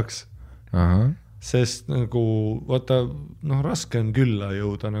sõbraks. Aha. Sest nagu, vaata, raske on külla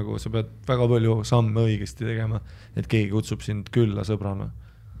jõuda, nagu sa pead väga palju samme õigesti tegema, et keegi kutsub sind külla sõbrana.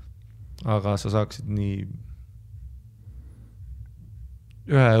 Aga sa saaksid nii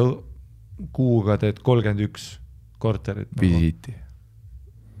 1 kuuga teed 31 korterit. Visiiti.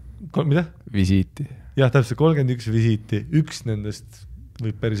 Mida? Visiiti. Jah, täpselt 31 visiiti. Üks nendest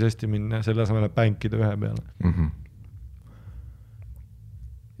võib päris hästi minna selle asemele pänkida 1 peale.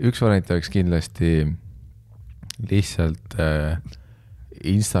 Üks variant oleks kindlasti lihtsalt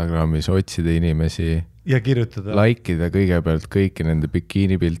Instagramis otsida inimesi ja kirjutada. Likeida kõigepealt kõiki nende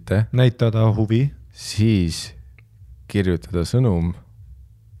bikiinipilte. Näitada huvi. Siis kirjutada sõnum.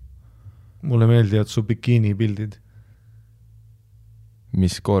 Mulle meeldivad su bikiinipildid.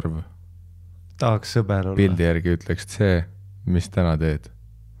 mis korv? Tahaks sõber olla. Pildi järgi ütleks see, mis täna teed.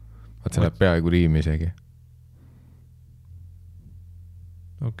 Vaat see läheb peaaegu riimi isegi.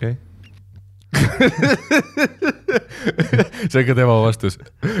 Okei. See on ka tema vastus.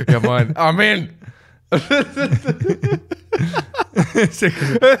 Ja ma olen, amen! See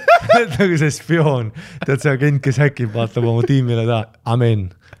nagu see spioon. Tead see agent, kes häkib, vaatab oma tiimile ta. Amen.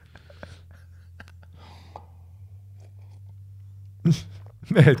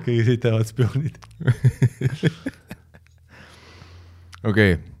 Mehed kõige sitavad spioonid.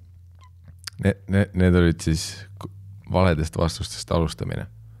 Okei. Need olid siis valedest vastustest alustamine.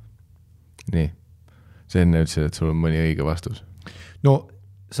 Nii. See enne ütlesid, et sul on mõni õige vastus. No,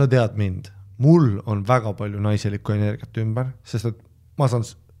 sa tead mind. Mul on väga palju naiselikku energiat ümber, sest et ma saan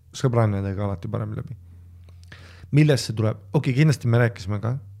sõbrannadega alati parem läbi. Millest see tuleb? Okei, kindlasti me rääkisime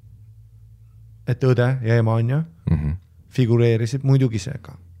ka, et õde ja ema Anja figureerisid muidugi see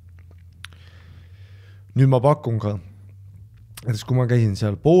ka. Nüüd ma pakun ka, et kui ma käisin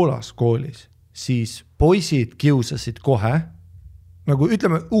seal Poolas koolis, siis poisid kiusasid kohe, nagu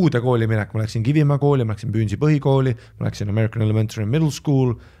ütleme uude kooli minek, ma läksin Kivimäe kooli, ma läksin Püünsi põhikooli, ma läksin American Elementary Middle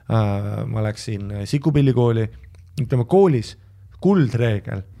School, ma läksin Sikupilli kooli. Ütleme koolis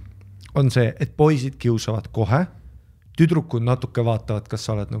kuldreegel on see, et poisid kiusavad kohe, tüdrukud natuke vaatavad, kas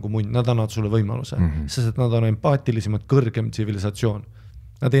sa oled nagu munn, nad annavad sulle võimaluse, sest et nad on empaatilisemad, kõrgem tsivilisatsioon.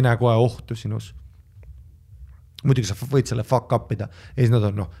 Nad ei näe kohe ohtu sinus. Muidugi sa võid selle fuck upida. Ja siis nad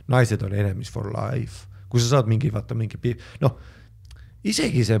on, naised on enemies for life. Kui sa saad mingi,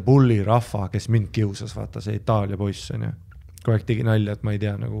 isegi see bulli rahva, kes mind kiusas, vaata see Itaalia poiss on ju. Kogu aeg tegi nalja, et ma ei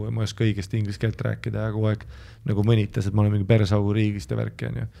tea, nagu ma ei oska õigesti inglise keelt rääkida ja kogu aeg nagu mõnitas, et ma olen mingi persaugu riigist ja värki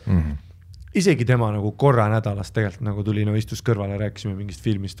on ju. Isegi tema nagu korra nädalas tegelikult nagu tuli, istus kõrvale, rääkisime mingist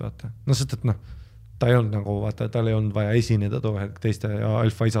filmist, vaata. Sest, et ta ei olnud nagu, vaata, tal ei olnud vaja esineda too hetk teiste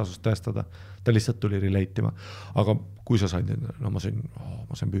alfa isasust tõestada. Ta lihtsalt tuli relate'ima. Aga kui sa said, ma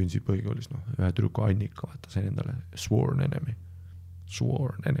sain Püünsi põhikoolis, ühe tüdruku Annika, vaata, sain endale sworn enemy.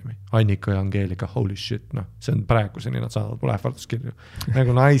 Annika ja Angeelika, holy shit, see on praeguseni, nad saavad mulle ähvarduskirju.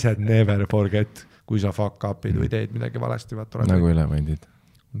 Nagu naised never forget, kui sa fuck up'id või teed midagi valesti. Vaata, nagu elevandid.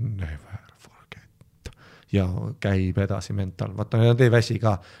 Never forget. Ja käib edasi mental. Vaata, nad ei väsi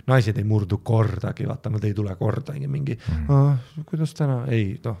ka. Naised ei murdu kordagi, vaata, nad ei tule korda. Mingi, kuidas täna?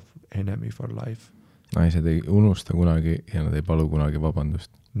 Ei, enemy for life. Naised ei unusta kunagi ja nad ei palu kunagi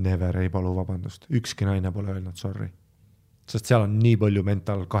vabandust. Never ei palu vabandust. Ükski naine pole öelnud sorry. Sest seal on nii palju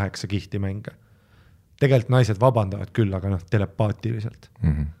mental 8 kihti mänge. Tegelikult naised vabandavad küll, aga telepaatiliselt.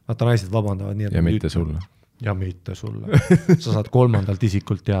 Vaata, naised vabandavad nii, et ja mitte sulle. Ja mitte sulle. Sa saad kolmandalt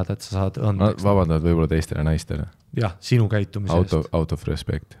isikult teada, et sa saad andeks. Vabandavad võib-olla teistele naistele. Jah, sinu käitumisest. Out of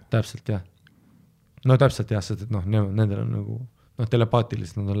respect. Täpselt, jah. No täpselt, jah, sest et nendel on nagu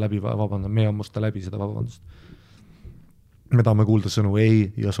telepaatiliselt, nad on läbi vabandanud. Me ei ammusta läbi seda vabandust. Me tahame kuulda sõnu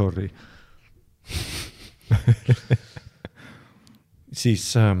ei ja sorry.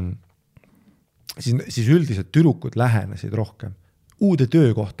 Siis üldiselt tüdrukud lähenesid rohkem. Uude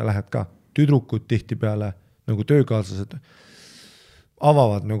töökohta lähed ka. Tüdrukud tihti peale nagu töökaaslased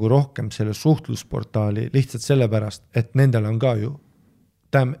avavad nagu rohkem selle suhtlusportaali lihtsalt sellepärast, et nendel on ka ju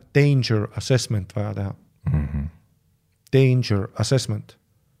danger assessment vaja teha. Danger assessment.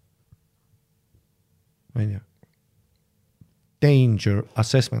 Danger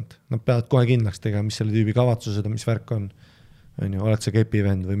assessment. Nad peavad kohe kindlaks tegema, mis selle tüübi kavatsused on, mis värk on. Oled sa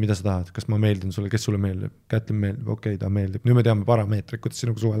kepivend või mida sa tahad, kas ma meeldin sulle, kes sulle meeldib, Kätlin meeldib, okei, ta meeldib, nüüd me teame parameetrit, kuidas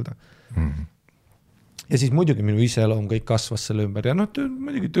sinuga suhelda. Ja siis muidugi minu iseloom kõik kasvas selle ümber ja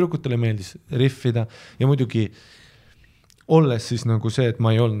muidugi tüdrukutele meeldis riffida ja muidugi olles siis nagu see, et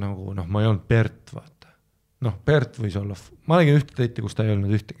ma ei olnud nagu, ma ei olnud Bert, vaata. Bert võis olla, ma nägin ühte teiti, kus ta ei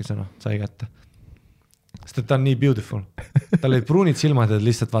olnud ühtegi sõna, sai kätte. Sest ta on nii beautiful. Tal olid pruunid silmad, et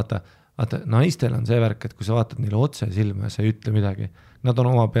lihtsalt vaata, naistel on see värk, et kui sa vaatad neile otse silma ja sa ei ütle midagi, nad on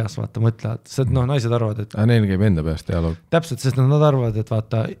oma peas, vaata, mõtlevad, sest naised arvavad, et neil käib enda peast dialoog. Täpselt, sest nad arvavad, et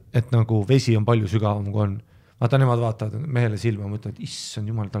vaata, et nagu vesi on palju sügavam kui on. Vaata, nemad vaatavad mehele silma, mõtlevad, issand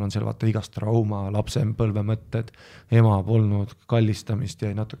jumal, tal on seal vaata igast trauma, lapse põlve mõtted, ema polnud kallistamist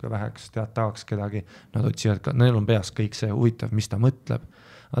ja natuke väheks, tahaks kedagi, nad otsivad ka, neil on peas kõik see huvitav, mis ta mõtleb.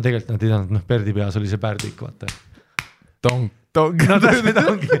 Aga tegelikult nad ei teadnud, Perdi peas oli see pärdik, vaata. Tonk.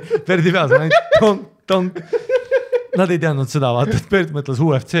 Perdi peas on ainult tonk. Nad ei teadnud seda, vaata, et Pert mõtles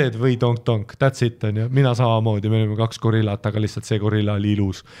UFC-d või tonk. That's it on ju. Mina samamoodi, me olime 2 gorillat, aga lihtsalt see gorilla oli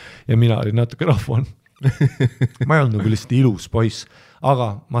ilus. Ja mina olin natuke rahvan. Ma ei olnud nagu lihtsalt ilus poiss, aga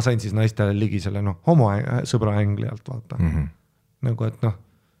ma sain siis naistele ligi selle homo sõbra ängli alt, vaata. Nagu, et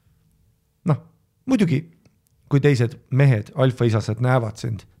muidugi kui teised mehed, alfaisased näevad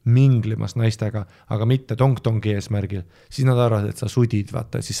sind minglimas naistega, aga mitte tong-tongi eesmärgil, siis nad arvavad, et sa sudid,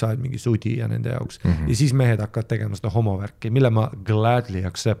 vaata, siis sa oled mingi sudi ja nende jaoks. Ja siis mehed hakkavad tegema seda homovärki, mille ma gladly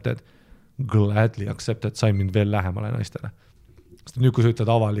accepted, sain mind veel lähemale naistele. Sest nüüd, kui sa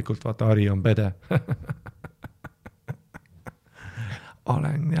ütled avalikult, vaata, Ari on pede.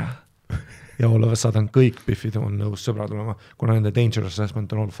 Olen, jah. Ja oleva saadan kõik Biffid on nõus sõbra tulema, kuna nende dangerous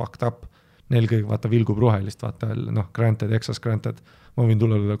assessment on all fucked up. Neil kõik, vaata, vilgub rohelist, vaata, noh, granted, Exas granted. Ma võin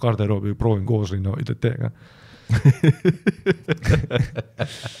tulla üle garderoobi, proovin koosrinna IDT-ga.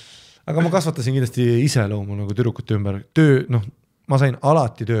 Aga ma kasvatasin kindlasti iseloomu nagu tüdrukute ümber. Ma sain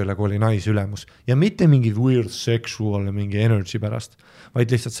alati tööle, kui oli naisülemus. Ja mitte mingi weird sexual, mingi energy pärast,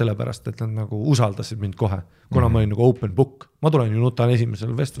 vaid lihtsalt selle pärast, et nad nagu usaldasid mind kohe. Kuna ma olin nagu open book. Ma tulen ju nutan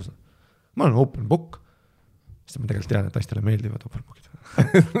esimesel vestlusel. Ma olen open book. Sest ma tegelikult tean, et naistele meeldivad open bookid.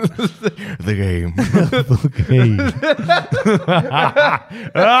 The game.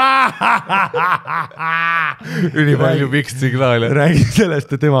 Üli palju mixed signaale. Räägin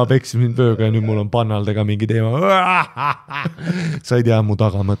sellest, et tema peksis mind vööga ja nüüd mul on pannaldega mingi teema. Sa ei tea, mu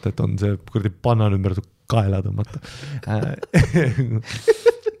tagamõtet on see kurdi pannal ümber kaela tõmmata.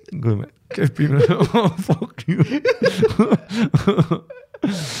 Kui me kepime, fuck you.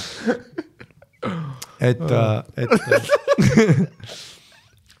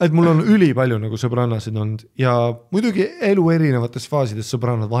 Et mul on üli palju nagu sõbrannasid olnud ja muidugi elu erinevates faasides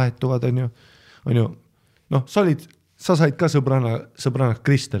sõbrannad vahetuvad, on ju. Noh, sa said ka sõbrannad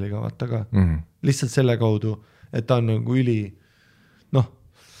Kristeliga, vaata ka. Lihtsalt selle kaudu, et ta on nagu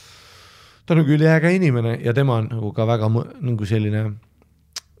ta on nagu üliäge inimene ja tema on nagu ka väga nagu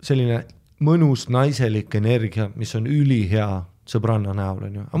selline mõnus naiselik energia, mis on ülihea sõbranna näol,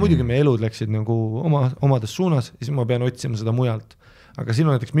 on ju. Aga muidugi me elud läksid nagu omades suunas ja siis ma pean otsima seda mujalt. Aga siin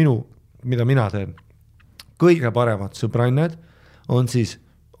on näiteks mida mina teen. Kõige paremad sõbrannad on siis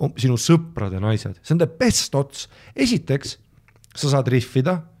sinu sõprade naised. See on the best ots. Esiteks, sa saad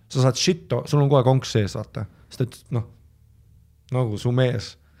riffida, sa saad shitto, sul on kohe konks sees, vaata. Sest et, nagu su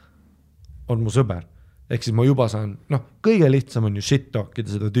mees on mu sõber. Ehk siis ma juba saan, kõige lihtsam on ju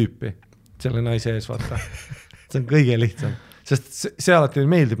shit-talkida seda tüüpi. Selle naise ees, vaata. See on kõige lihtsam. Sest see alati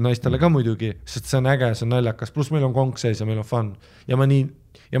meeldib naistele ka muidugi, sest see on äge, see on naljakas, pluss meil on konks sees ja meil on fun. Ja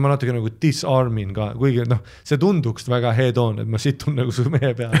ma natuke nagu disarmin ka, kuigi see tunduks väga head on, et ma situn nagu su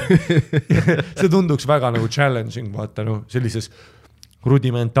mehe peale. See tunduks väga nagu challenging, vaata, sellises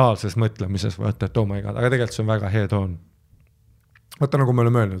rudimentaalses mõtlemises, vaata, et oh my god, aga tegelikult see on väga head on. Vaata, nagu me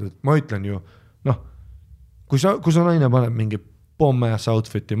oleme öelnud, et ma ütlen ju, kui sa naine paneb mingi bomb-ass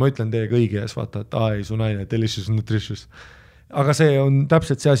outfiti, ma ütlen teie kõigi ees, vaata, et ai, su naine, delicious, nutritious. Aga see on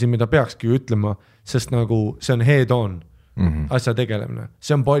täpselt see asi, mida peakski ju ütlema, sest nagu see on head on asja tegelemine.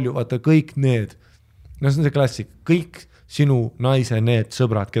 See on palju, vaata, kõik need, see on see klassik, kõik sinu naise need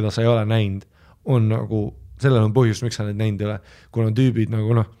sõbrad, keda sa ei ole näinud, on nagu, sellel on põhjus, miks sa need näinud ei ole, kuna on tüübid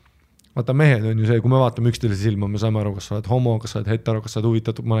nagu vaata mehed on ju see, kui me vaatame üksteise silma, me saame aru, kas sa oled homo, kas sa oled hetero, kas sa oled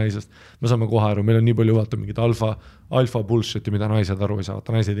huvitatud oma naisest, me saame kohe aru, meil on nii palju vaata mingid alfa bullshiti, mida naised aru ei saa,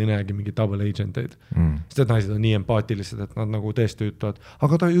 vaata naised ei näegi mingi double agenteid. Sest et naised on nii empaatilised, et nad nagu tõesti ütlevad,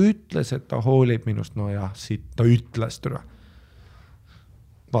 aga ta ju ütles, et ta hoolib minust, no jah, siit ta ütles türa.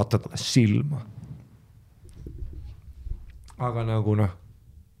 Vaata talle silma. Aga nagu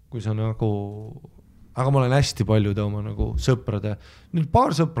kui sa nagu aga ma olen hästi paljude oma nagu sõprade, nüüd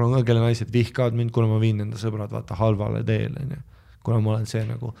paar sõpra on ka, kelle naised vihkavad mind, kuna ma viin enda sõbrad vaata halvale teele, kuna ma olen see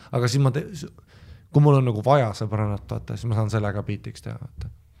nagu, aga siis kui mul on nagu vaja sõbrannat, vaata, siis ma saan sellega biitiks teha, vaata.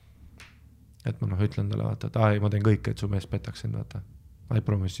 Et ma ütlen talle, vaata, et ma teen kõik, et su mees petaksin, vaata. I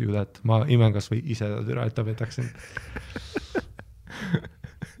promise you that. Ma imen kas või ise türa, et ta petaksin.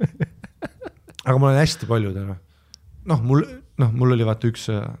 Aga ma olen hästi paljudena. Mul oli vaata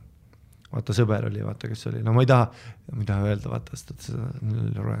üks vaata sõber oli, vaata, kes oli, ma ei taha öelda, vaata, sest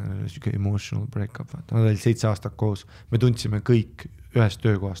see emotional breakup, vaata, nad olid 7 aastat koos, me tundsime kõik ühes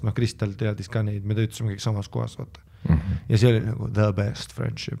töökohas, Kristel teadis ka neid, me töötasime kõik samas kohas, vaata. Ja see oli nagu the best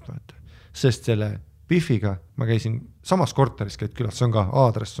friendship, vaata. Sest selle Biffiga ma käisin samas korteris käid külas, see on ka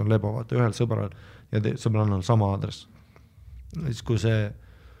aadress, on lebo, vaata, ühel sõbral ja sõbral on sama aadress. Siis kui see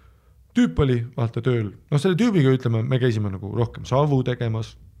tüüp oli, vaata, tööl, selle tüübiga ütleme, me käisime nagu rohkem savu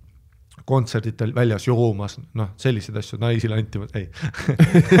tegemas, kontserditel väljas joomas, sellised asju, naisile antivad, ei.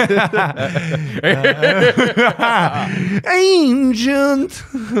 Agent!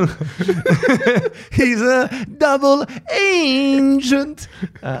 He's a double agent!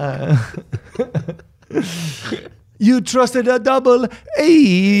 You trusted a double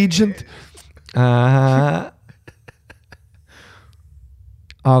agent!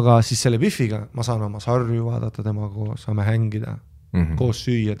 aga siis selle Biffiga ma saan oma sarju vaadata temaga, saame hängida, koos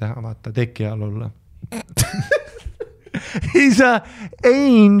süüa teha, vaata, teki all olla. He's a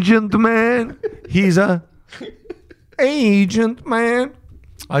ancient man. He's a agent man.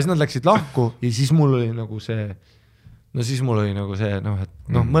 Aga siis nad läksid lahku ja siis mul oli nagu see, et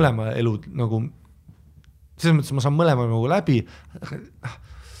mõlema elu nagu, selles mõttes ma saan mõlema nagu läbi,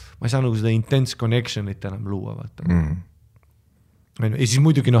 ma ei saa nagu seda intense connection'it enam luua, vaata. Ja siis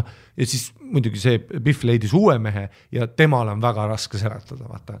muidugi see Biff leidis uue mehe ja temal on väga raske seletada,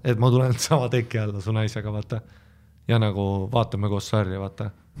 vaata, et ma tulen sama teki alla su naisega, vaata, ja nagu vaatame koos sarja, vaata,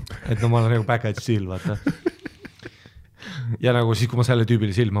 et no ma olen nagu package deal, vaata. Ja nagu siis, kui ma selle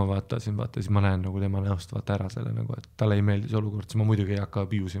tüübili silma vaatasin, vaata, siis ma näen nagu tema näost vaata ära selle nagu, et talle ei meeldi see olukord, siis ma muidugi ei hakka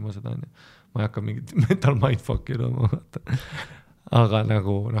abusima seda, ma ei hakka mingit mental mindfuck'i looma, vaata. Aga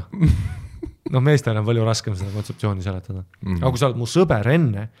nagu meestel on palju raskem seda kontseptsiooni seletada. Aga kui sa oled mu sõber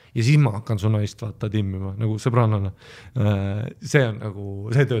enne ja siis ma hakkan su naist vaata timmima, nagu sõbrannana, see on nagu,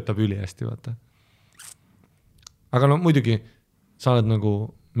 see töötab üli hästi, vaata. Aga muidugi sa oled nagu,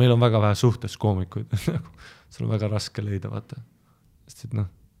 meil on väga vähe suhtes koomikuid, nagu sul on väga raske leida, vaata. Sest et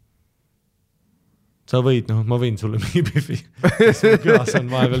sa võid, ma võin sulle mingi Biffi, kes mu külas on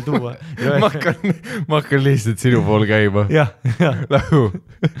vahepeal tuua. Ma hakkan lihtsalt sinu pool käima. Jah. Nagu,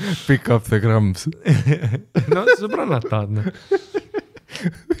 pick up the crumbs. No, sõbrannad tahad,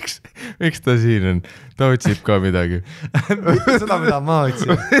 Miks ta siin on? Ta otsib ka midagi. Seda, mida ma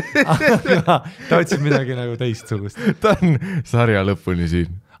otsin. Aga ta otsib midagi nagu teistsugust. Ta on sarja lõpuni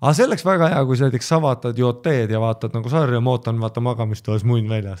siin. Aga selleks väga hea, kui sa näiteks sa vaatad JT-d ja vaatad nagu sarja, mootan vaata magamistoas muin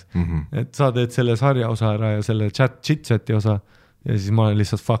väljas. Et sa teed selle sarja osa ära ja selle chit-chati osa ja siis ma olen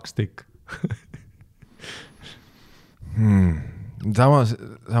lihtsalt fuckstick. Samas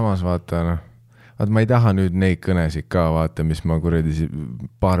vaata, ma ei taha nüüd neid kõnesid ka vaata, mis ma kuradi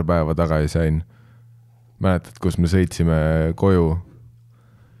paar päeva tagasi sain. Mäletad, kus me sõitsime koju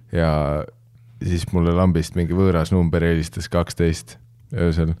ja siis mulle lambist mingi võõras number helistas 12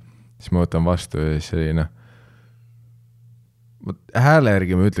 öösel, siis ma võtan vastu ja siis selline hääle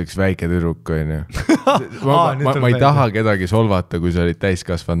järgi ma ütleks väike tüdruk, ma ei taha kedagi solvata, kui sa olid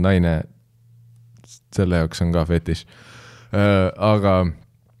täiskasvanud naine, selle jaoks on ka fetiš, aga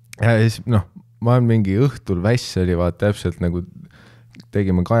ja siis ma olen mingi õhtul väss oli, vaat täpselt nagu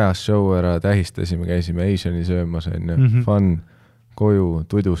tegime Kajas show ära, tähistasime, käisime Asiani söömas, fun, koju,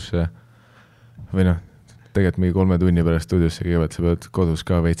 tudusse või tegelikult mingi 3 tunni pärast stuudiosse, kõigepealt sa pead kodus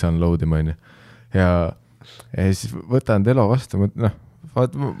ka veits unloadima, ja siis võtan Telo vastu, ma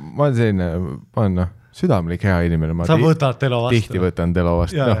olen selline, ma olen südamlik hea inimene, ma sa võtad Telo vastu? Tihti võtan Telo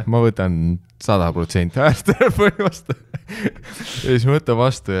vastu, ma võtan 100% väärtelefoni vastu ja siis ma võtan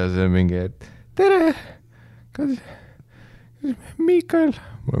vastu ja see on mingi, et tere, Miikael,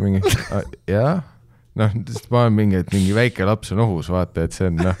 mul on mingi, jaa, sest ma olen mingi väike laps on ohus, vaata, et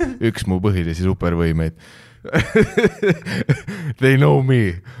see on üks mu põhilisi supervõimeid. They know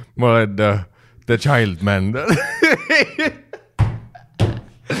me. Ma olen the child man.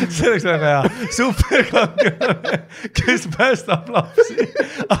 See oleks väga hea superkangelane, kes päästab lapsi,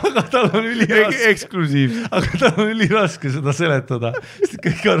 aga tal on üliraske. Eksklusiivs. Aga tal on üliraske seda seletada, sest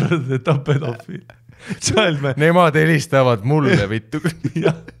kõik arvavad, et ta on pedofiil. Child man. Nemad helistavad mulle vittu.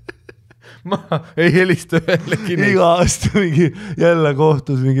 Jah. Ma ei helista ühelegi. Iga aasta mingi jälle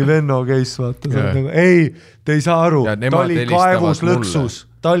kohtus mingi Venno case, vaata. Nagu, ei, te ei saa aru. Ta oli kaevus lõksus.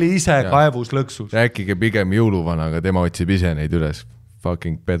 Ta oli ise kaevus lõksus. Rääkige pigem jõuluvanaga, tema otsib ise neid üles.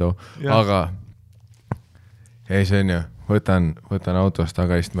 Fucking pedo. Aga ei, see on ju, võtan autost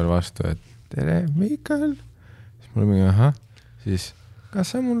tagaistmel vastu, et tere, Miikael. Siis mul mingi, siis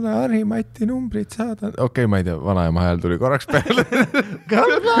kas sa mulle Harri-Mati numbrid saada? Okei, ma ei tea, vanaema hääl tuli korraks peale.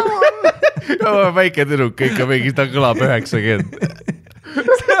 Väike tüdruk, ikka mingi, ta kõlab 90.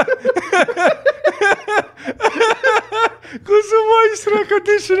 Kus su voice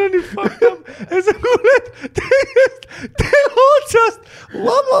recognition on nii fucked up? Ja sa kuuled teie otsast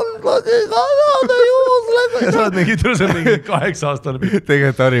ja sa oled mingi 8 aastane.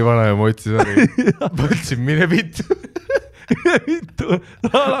 Tegelikult Harri vanaema otsis Harri. Mõtlesin, mine vittu. Vittu,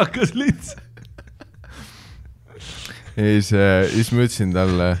 alakas lits. Siis ma ütlesin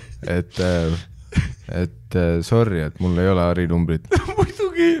talle, et sorry, et mul ei ole Harri numbrit.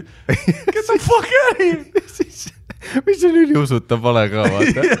 Muidugi, get the fuck Harri! Mis on üliusutav vale ka,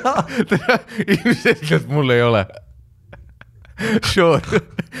 vaata. Ilmselt mul ei ole. Sure.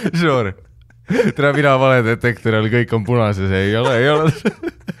 Tere, mina valedetektoril, kõik on punases, ei ole.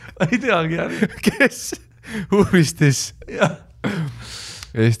 Ei teagi, Harri. Kes? Uuristis.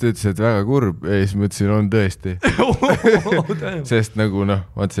 ja siis ta ütles, et väga kurb ja siis ma ütlesin, on tõesti. Sest nagu noh,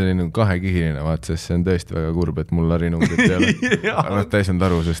 vaat see oli nagu kahekihiline, vaat sest see on tõesti väga kurb, et mul larinumbrit ei ole. Aga ta ei saanud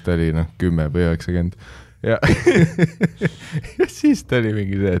aru, sest ta oli 10 või 90 ja siis ta oli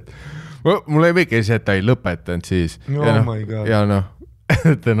mingi see, et mul ei mingi see, et ta ei lõpetanud siis ja noh,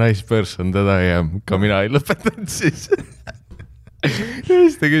 the nice person teda ja ka mina ei lõpetanud siis. Ja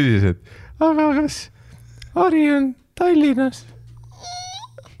siis ta küsis, et aga kas Ari on Tallinnas?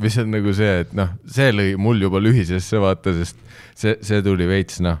 Mis on nagu see, et noh, see lõi mul juba lühisesse vaata, sest see tuli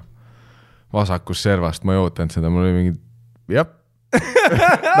veits vasakus servast, ma ei ootanud seda, mul oli mingi, jah,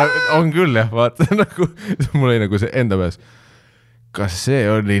 on küll jah, vaata, nagu mul oli nagu see enda peas, kas see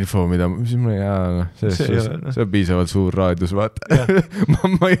on info, mida, mis mul jaa, see on piisavalt suur raadius, vaata,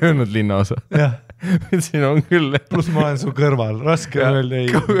 ma ei öelnud linnaosa. Siin on küll. Plus ma olen su kõrval, raske öelda ei.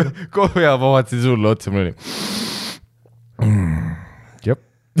 Kohe ja ma vaatasin sulle otsa, mul oli jep.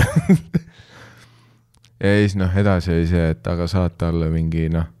 Ja siis edasi oli see, et aga saad talle mingi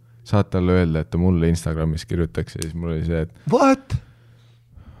saad talle öelda, et ta mulle Instagramis kirjutaks ja siis mul oli see, et What?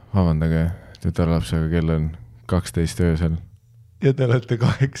 Vabandage, tütarlapsega kell on 12 öösel. Ja te olete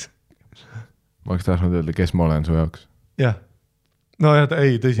 8. Ma oleks tahtnud öelda, kes ma olen su jaoks. Jah. No ja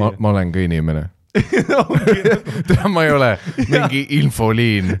ei, tõsi. Ma olen ka inimene. Tere, ma ei ole mingi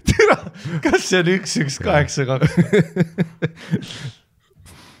infoliin. Tere, kas see on 1182?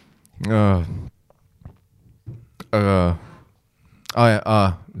 Aga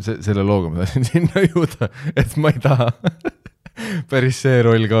selle looga ma tahtsin sinna jõuda, et ma ei taha päris see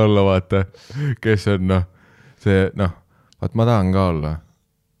roll ka olla, vaata, kes on vaat ma tahan ka olla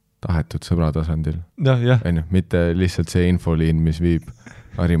tahetud sõbra tasandil. Mitte lihtsalt see infoliin, mis viib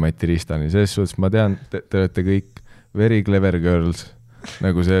Harimati Ristani. Selles suhtes ma tean, te olete kõik very clever girls,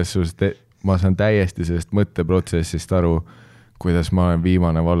 nagu selles suhtes, ma saan täiesti sellest mõtteprotsessist aru, kuidas ma olen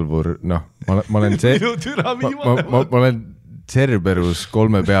viimane valvur, ma olen ma olen Cerberus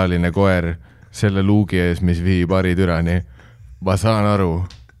 3-pealine koer selle luugi ees, mis viib Haritürani. Ma saan aru,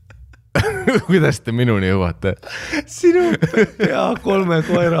 kuidas te minuni jõuate. Sinu pea 3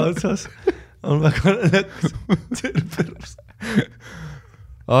 koera otsas on väga näks Cerberus.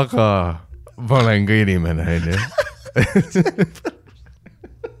 Aga ma olen ka inimene,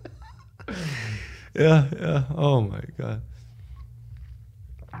 jah, oh my god.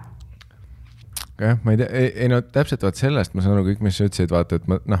 Jah, ma ei tea, ei täpselt vaat sellest, ma saan aru kõik, mis sa ütlesid, vaata, et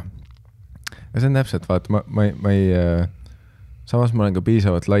see on täpselt, vaata, ma ei samas ma olen ka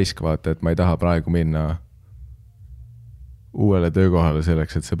piisavalt laisk, vaata, et ma ei taha praegu minna uuele töökohale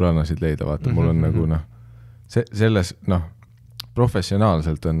selleks, et sõbrannasid leida, vaata, mul on nagu selles,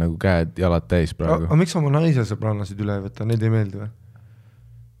 professionaalselt on nagu käed, jalad täis praegu. Aga miks oma naise sõbrannasid üle ei võtta, neid ei meeldi või?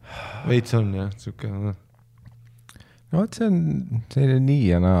 Veits on jah, siuke. No vaat see on selline nii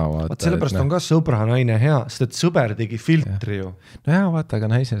ja naa, vaata. Vaat sellepärast on ka sõbra naine hea, sest et sõber tegi filtri ju. No jah, vaata, aga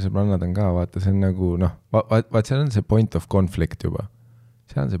naise sõbrannad on ka, vaata, see on nagu, vaat seal on see point of conflict juba.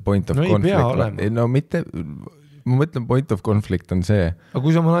 See on see point of conflict. No ei pea olema. No mitte, ma mõtlen point of conflict on see,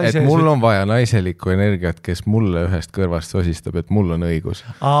 et mul on vaja naiselikku energiat, kes mulle ühest kõrvast sosistab, et mul on õigus.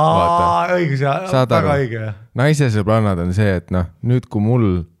 Õigus, väga õige. Naise sõbrannad on see, et nüüd kui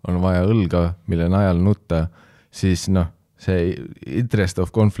mul on vaja õlga, mille najal nutta, siis see interest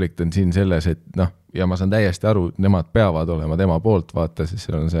of conflict on siin selles, et ja ma saan täiesti aru, nemad peavad olema tema poolt, vaata, siis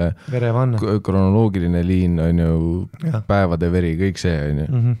seal on see verevanna. Kronoloogiline liin, on ju, päevade veri, kõik see, on ju.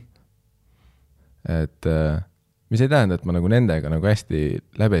 Et mis ei tähenda, et ma nagu nendega nagu hästi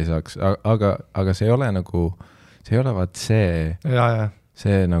läbi saaks, aga see ei ole nagu, see ei ole vaat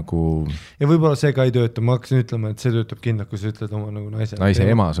see nagu... Ja võib-olla see ka ei tööta, ma hakkasin ütlema, et see töötab kindlalt, kui sa ütled oma nagu naisele. Naise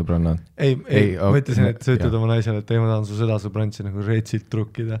ema sõbrannad? Ei, ma ütlesin, et sa ütled oma naisele, et ei, ma tahan su seda sõbrantsi nagu reitsilt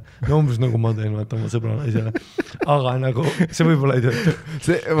trukkida. No umbes nagu ma teen vaata oma sõbra naisele. Aga nagu see võib-olla ei tööta.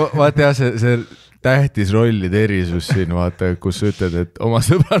 Vaata jah, see tähtis rollide erisus siin, vaata, kus sa ütled, et oma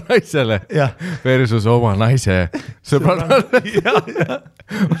sõbra naisele versus oma naise sõbra naisele.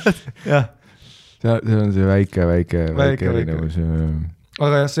 Jah. See on see väike erinevus.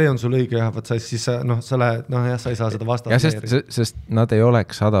 Aga jah, see on sul õige jah, vaat siis sa lähed, sa ei saa seda vastata. Sest nad ei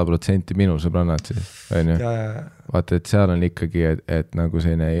oleks 100% minu sõbrannad siis, on ju. Vaata, et seal on ikkagi, et nagu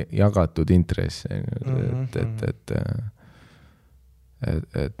selline jagatud interess, et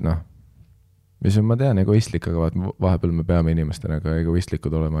mis on, ma tean, egoistlik, aga vahepeal me peame inimestena ka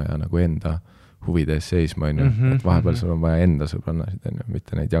egoistlikud olema ja nagu enda huvides seisma, on ju, et vahepeal sul on vaja enda sõbrannasid, on ju,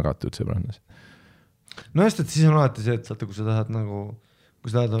 mitte neid jagatud sõbrannasid. No just, et siis on alati see, et saate, kui sa tahad nagu kui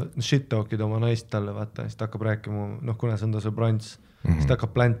sa tahad shit talkida oma naist talle, vaata, siis ta hakkab rääkima, kuna see on ta sõbrants, siis ta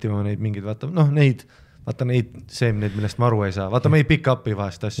hakkab plantima neid mingeid, vaata, neid vaata neid seemneid, millest ma aru ei saa, vaata me ei pick up'i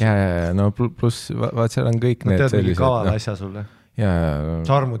vahest asju. Ja, no pluss, vaat seal on kõik need sellised. Tead mingi kavala asja sulle.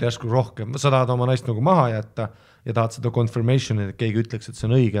 Sa armud järsku rohkem, sa tahad oma naist nagu maha jätta ja tahad seda confirmationi, et keegi ütleks, et see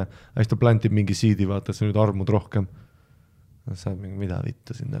on õige, ja siis ta plantib mingi siidi, vaata, sa nüüd armud rohkem. Sa mingi mida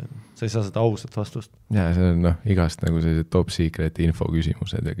vittu siin, sa ei saa seda ausat vastust. Ja see on igast nagu sellised top secret info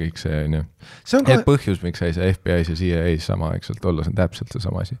küsimused ja kõik see on ju. Et põhjus, miks ei saa FBI-s ja CIA-s sama aegselt olla, see on täpselt see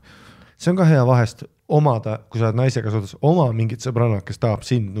sama asi. See on ka hea vahest omada, kui sa oled naisega suhtes, oma mingit sõbrannat, kes tahab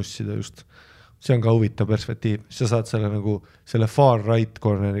sind nussida just. See on ka huvitav perspektiiv. Sa saad selle far right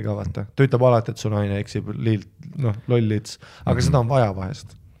corneri ka vaata. Ta ütleb alati, et su naine eksib lollits, aga seda on vaja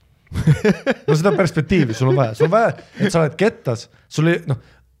vahest. No seda perspektiivi sul on vaja, et sa oled kettas, sul ei,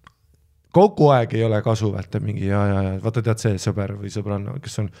 kogu aeg ei ole kasu, vaata mingi vaata tead see sõber või sõbranna,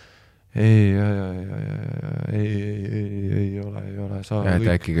 kes on ei ole. Ja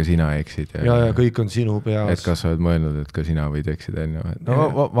et äkki ka sina eksid. Ja kõik on sinu peas. Et kas sa oled mõelnud, et ka sina võid eksida.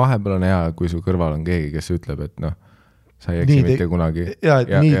 No vahepeal on hea, kui su kõrval on keegi, kes ütleb, et sa ei eksi mitte kunagi. Ja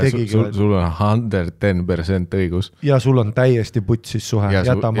sul on 110% õigus. Ja sul on täiesti putsis suhe.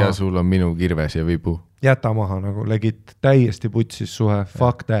 Ja sul on minu kirves ja vibu. Jäta maha nagu legit täiesti putsis suhe.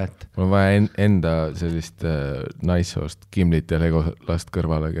 Fuck that. Mul on vaja enda sellist naissoost Kimlit ja Legolast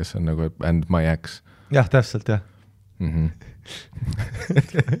kõrvale, kes on nagu and my ex. Jah, täpselt, jah.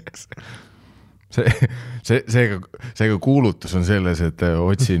 Seega kuulutus on selles, et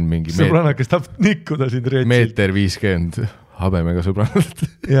otsin mingi sõbranna, kes tahab nikkuda sind reetsid. 1.50 habemega sõbrannalt.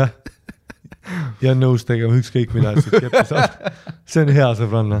 Jah. Ja nõus tegema ükskõik mida. See on hea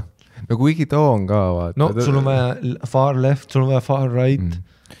sõbranna. No kuigi too on ka, vaata. No sul on vaja far left, sul on vaja far right.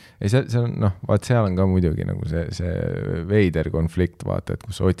 Ei, see on, vaat seal on ka muidugi nagu see veider konflikt, vaata, et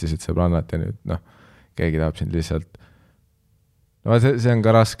kus sa otsisid sõbrannat ja nüüd, keegi tahab sind lihtsalt. No see on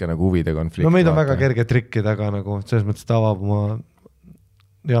ka raske nagu huvide konflikt. No meid on väga kerge trikki taga nagu, selles mõttes ta avab oma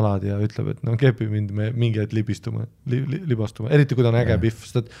jalad ja ütleb, et kepi mind me mingi hetk libastuma, eriti kui ta on äge pihv,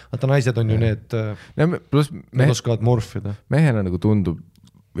 sest vaata naised on ju need, need oskavad morfida. Mehena nagu tundub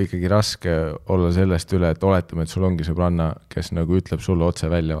ikkagi raske olla sellest üle, et oletame, et sul ongi sõbranna, kes nagu ütleb sulle otse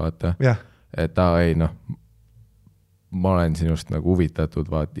välja, vaata. Et ei, ma olen sinust nagu huvitatud,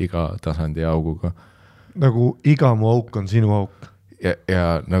 vaat iga tasandi auguga. Nagu iga mu auk on sinu auk.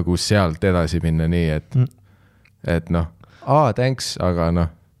 Ja nagu sealt edasi minna nii, et thanks, aga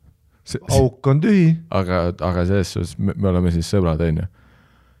auk on tühi. Aga selles suhtes me oleme siis sõbrad, on ju.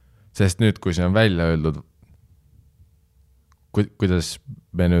 Sest nüüd, kui see on välja öeldud, kuidas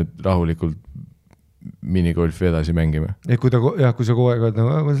me nüüd rahulikult minigolfi edasi mängime. Ja kui sa kogu aeg oled,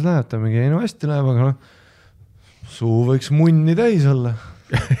 kuidas läheb ta mingi, hästi läheb, aga suu võiks munni täis olla.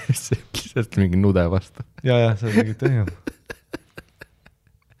 See lihtsalt mingi nude vastu. Ja, see on mingi tegema.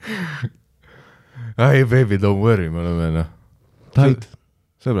 Hey baby, don't worry, me oleme Taid.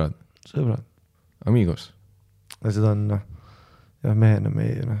 Sõbrad. Amigos. Ja seda on, ja mehena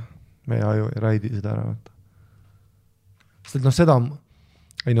meie aju ei raidi seda ära. Sest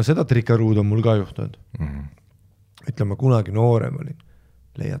seda trikaruud on mul ka juhtunud. Ütleme, kunagi noorem olin,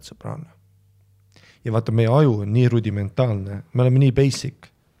 leiad sõbranna. Ja vaata, meie aju on nii rudimentaalne, me oleme nii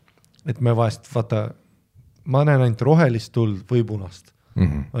basic, et me vahest, vaata, ma näen ainult rohelist tuld või punast,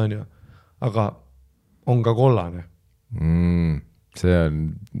 on ju, aga on ka kollane. See on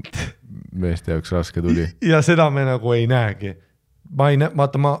meeste jaoks raske tuli. Ja seda me nagu ei näegi.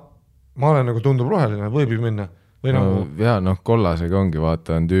 Vaata, ma olen nagu tundub roheline, võib ju minna. Kollasega ongi,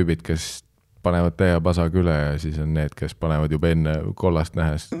 vaata, on tüübid, kes panevad täie pasag üle ja siis on need, kes panevad juba enne kollast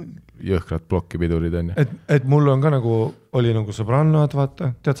nähes jõhkrat plokki pidurid on. Et mul on ka nagu, oli nagu sõbrannad,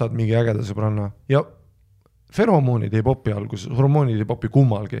 vaata, tead, saad mingi ägeda sõbranna ja feromoonid ei popi algus, hormoonid ei popi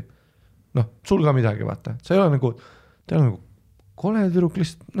kummalgi. Sul ka midagi, vaata, sa ei ole nagu, teil on nagu kole tüdruk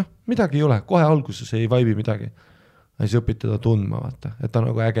lihtsalt, midagi ei ole, kohe alguses ei vaibi midagi. Ja siis õpid teda tundma, vaata, et ta on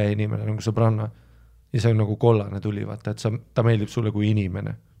nagu äge inimene, nagu sõbranna ja see on nagu kollane tuli, vaata, et ta meeldib sulle kui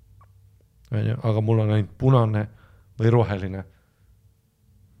inimene. Aga mul on ainult punane või roheline.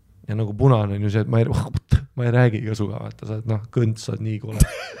 Ja nagu punane on ju see, et ma ei räägi ka suga, vaata, sa oled kõnts, sa oled nii kole.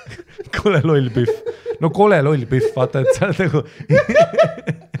 Kole loll pihv. No kole loll pihv, vaata, et sa oled nagu...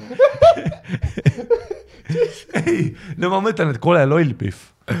 Ei, ma mõtlen, et kole loll pihv.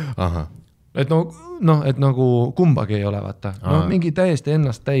 Aha. Et et nagu kumbagi ei ole, vaata. Mingi täiesti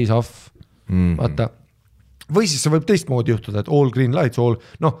ennast täis ahv, vaata. Või siis see võib teistmoodi juhtuda, et all green lights,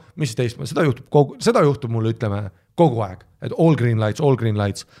 mis teistmoodi, seda juhtub mulle, ütleme, kogu aeg, et all green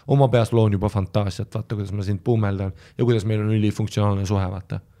lights, oma peas loon juba fantaasiat, vaata, kuidas ma sind pummeldan ja kuidas meil on ülifunktsionaalne suhe,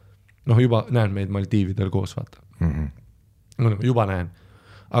 vaata. Juba näen meid Maldiividel koos, vaata. Juba näen.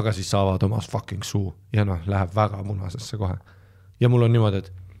 aga siis saavad omas fucking suu ja noh, läheb väga punasesse kohe. Ja mul on niimoodi,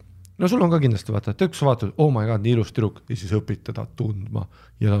 et no sul on ka kindlasti vaata, et üks vaatad, oh my god, nii ilus tüdruk ja siis õpid teda tundma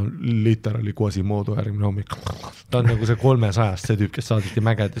ja ta on literally Quasimodo järgmine hommik. Ta on nagu see 300-st see tüüp, kes saadeti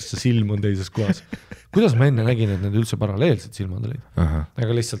mägedesse, silm on teises kohas. Kuidas ma enne nägin, et need üldse paralleelsed silmad olid?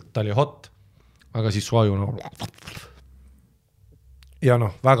 Aga lihtsalt ta oli hot, aga siis su aju nagu... Ja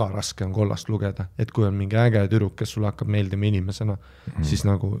noh, väga raske on kollast lugeda, et kui on mingi äge tüdruk, kes sulle hakkab meeldima inimesena, siis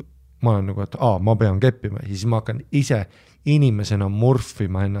nagu ma olen nagu, et ma pean keppima ja siis ma hakkan ise inimesena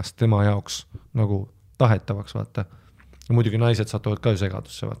morfima ennast tema jaoks nagu tahetavaks, vaata. Ja muidugi naised satuvad ka ju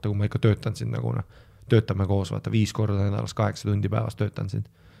segadusse, vaata, kui ma ikka töötan siin nagu, töötame koos, vaata, 5 korda nädalas, 8 tundi päevas töötan siin.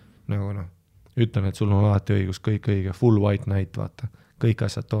 Nagu ütlen, et sul on alati õigus, kõik õige, full white night, vaata. Kõik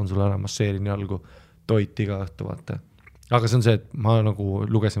asjad toon sulle ära, masseerin jalgu, toit iga õhtu, vaata. Aga see on see, et ma nagu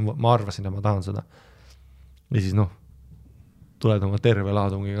lugesin, ma arvasin, et ma tahan seda. Ja siis noh, tuled oma terve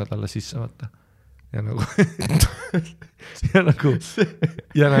laadungiga talle sisse, vaata. Ja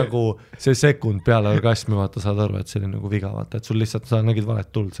nagu see sekund peale orgasmi, vaata, saad aru, et see oli nagu viga, vaata, et sul lihtsalt, sa nägid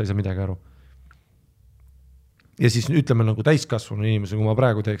valet tuld, sa ei saa midagi aru. Ja siis ütleme nagu täiskasvanu inimese, kui ma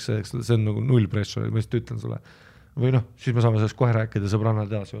praegu teeks, see on nagu null pressure, ma lihtsalt ütlen sulle. Või noh, siis me saame sellest kohe rääkida,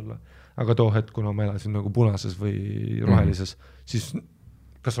 sõbrannal teasi olla. Aga too hetk, kuna ma elasin nagu punases või rohelises, siis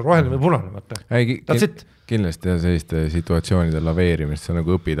kas on roheline või punane, vaata? Kindlasti ja selliste situatsioonide laveerimist, sa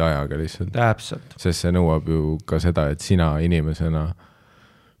nagu õpid ajaga lihtsalt. Täpselt. Sest see nõuab ju ka seda, et sina inimesena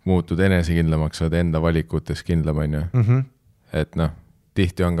muutud enesekindlamaks, saad enda valikutes kindlam, on ju. Et noh,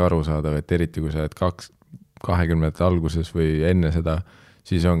 tihti on ka arusaadav, et eriti kui sa oled 20 alguses või enne seda,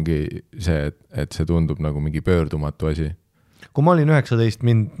 siis ongi see, et see tundub nagu mingi pöördumatu asi. Kui ma olin 19,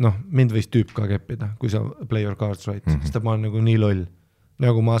 mind võis tüüp ka keppida, kui sa play your cards right, sest ma olen nagu nii loll.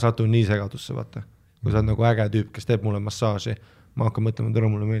 Nagu ma satun nii segadusse, vaata. Kui sa oled nagu äge tüüp, kes teeb mulle massaaži, ma hakkan mõtlema, et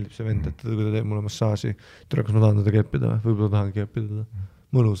mulle meeldib see vend, et kui ta teeb mulle massaaži, tere, kas ma tahan teda keppida, võib-olla tahan keppida teda.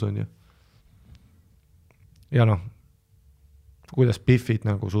 Mõnus on ju. Ja noh, kuidas piffid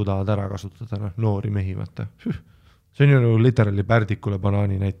nagu suudavad ära kasutada noori mehi, vaata. See on ju nagu literally pärdikule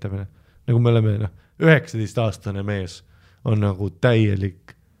banaani näitamine. Nagu me oleme 19-aastane mees on nagu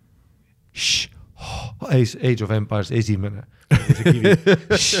täielik Age of Empires esimene see kivi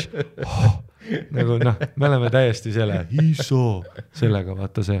nagu noh, me oleme täiesti sellega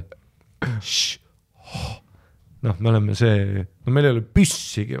vaata see noh, me oleme see meil ei ole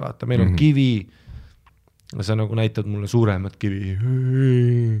püssigi, vaata, meil on kivi ja sa nagu näitad mulle suuremat kivi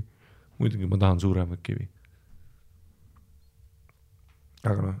muidugi ma tahan suuremat kivi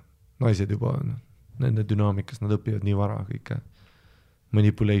aga noh, naised juba nende dünaamikas, nad õpivad nii vara kõike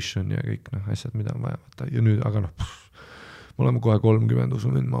manipulation ja kõik asjad, mida on vaja vaata. Ja nüüd, aga noh, ma oleme kohe 30,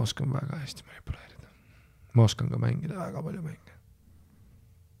 usun, ma oskan väga hästi manipuleerida. Ma oskan ka mängida väga palju mänge.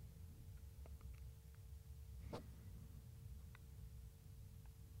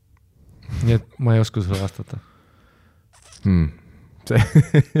 Nii et ma ei oska sulle vastata.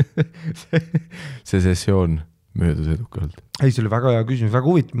 See sessioon möödus edukalt. Ei, see oli väga hea küsimus, väga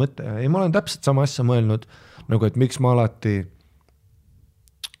huvitav mõte. Ei, ma olen täpselt sama asja mõelnud, nagu et miks ma alati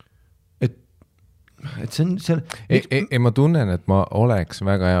et see on seal ei, ma tunnen, et ma oleks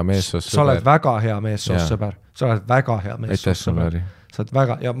väga hea meessoossõber. Sa oled väga hea meessoossõber. Sa oled väga hea meessoossõber. Sa oled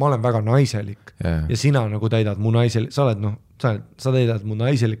väga, ja ma olen väga naiselik. Ja sina nagu täidad mu naiselik, sa oled noh, sa täidad mu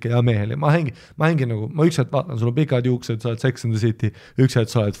naiselike ja mehele. Ma hängi nagu, ma üks hetk vaatan, sul on pikad juuksed, sa oled Sex and the City, üks hetk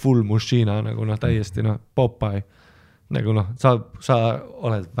sa oled full mushina, nagu noh, täiesti noh, Popeye. Nagu noh, sa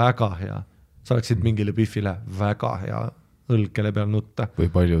oled väga hea. Sa oleksid mingile Biffile väga hea õlg, kelle peal nutta. Või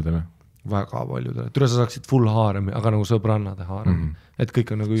paljudele. Väga paljudele. Tule sa saaksid full haaremi, aga nagu sõbrannade haaremi. Et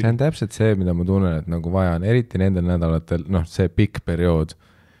kõik on nagu see on täpselt see, mida ma tunnen, et nagu vaja on, eriti nendel nädalatel, noh, see pikk periood,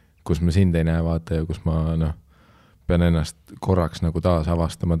 kus ma sind ei näe vaata ja kus ma noh, pean ennast korraks nagu taas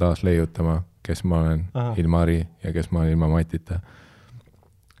avastama, taas leiutama, kes ma olen ilma Ari ja kes ma olen ilma Matita.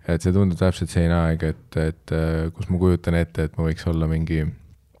 Et see tundub täpselt selline aeg, et kus ma kujutan ette, et ma võiks olla mingi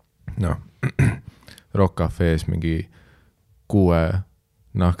noh, Rock Cafe's mingi 6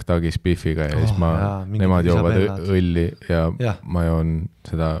 nahktagis Biffiga ja siis nemad joovad õlli ja ma joon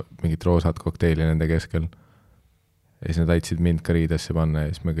seda mingit roosat kokteili nende keskel. Ja siis nad aitsid mind ka riidesse panna ja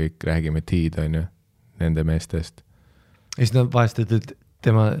siis me kõik räägime tiid, on ju, nende meestest. Ja siis nad vahest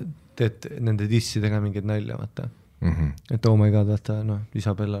teed nende dissidega mingid nalja, vaata. Et oh my god, vaata, noh,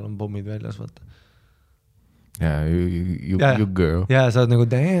 Isabellal on pommid väljas, vaata. Yeah, you girl. Ja sa oled nagu,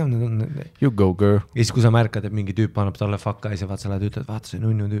 damn. You go girl. Ja siis kui sa märkad, et mingi tüüp annab talle fuck eyes ja vaata, sa lähed ütled, vaata see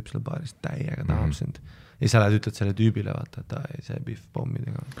nunnu tüüp selle baaris täiega tahab sind. Ja sa lähed ütled selle tüübile, vaata, et see Biff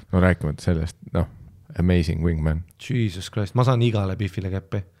pommidega. No rääkimata sellest, noh, amazing wingman. Jesus Christ, ma saan igale Biffile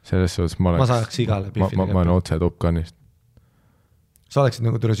keppi. Selles suhtes ma saaks igale Biffile keppi. Ma olen otse Top Gunist. Sa oleksid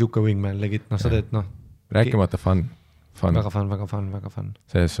nagu tule siuke wingman legit, noh sa teed noh. Rääkimata fun. Väga fun.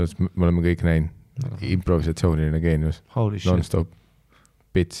 Selles suhtes me oleme kõik näinud. Improvisatsiooniline geenius. Non-stop.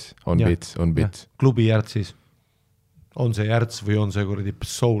 Bits, on bits. Klubi järtsis. On see järts või on see kuradi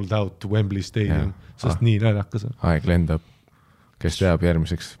sold out Wembley Stadium, sest nii naljakas on. Aeg lendab. Kes teab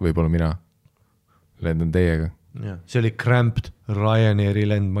järgmiseks, võib-olla mina lendan teiega. Ja. See oli Cramped Ryanairi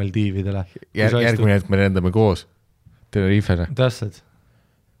lend Maldiividele. Järgmine hetk me lendame koos. Tenerifele. Täpselt.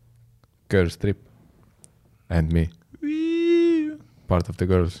 Girls trip. And me. Part of the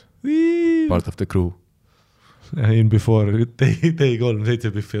girls. Part of the crew. In before, tei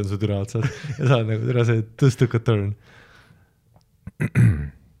 3-7 Biffi on su türa otsas. Ja sa on nagu türa see tõstuk a turn.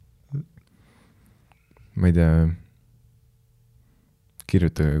 Ma ei tea,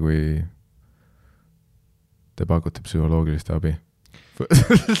 kirjutage, kui te pakute psühholoogilist abi.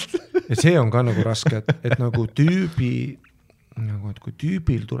 Ja see on ka nagu raske, et nagu tüübi, nagu, et kui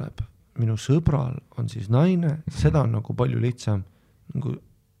tüübil tuleb, minu sõbral on siis naine, seda on nagu palju lihtsam. Nagu,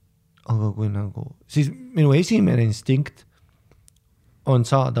 aga kui nagu, siis minu esimene instinkt on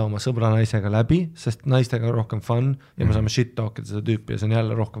saada oma sõbra naisega läbi, sest naistega on rohkem fun ja me saame shit talkida seda tüüpi ja see on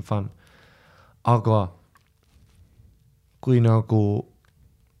jälle rohkem fun. Aga kui nagu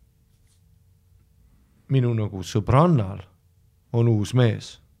minu nagu sõbrannal on uus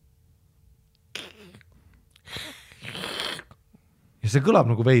mees ja see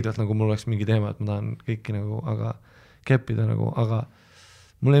kõlab nagu veidralt, nagu mul oleks mingi teema, et ma tahan kõiki nagu, aga keppida nagu, aga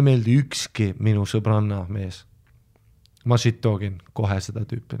mulle ei meeldi ükski minu sõbranna mees. Ma shit talgin kohe seda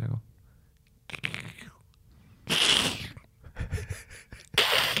tüüpi nagu.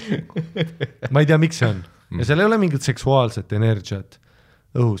 Ma ei tea, miks see on. Ja seal ei ole mingit seksuaalset energiat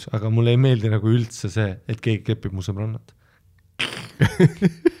õhus, aga mulle ei meeldi nagu üldse see, et keegi kepib mu sõbrannat.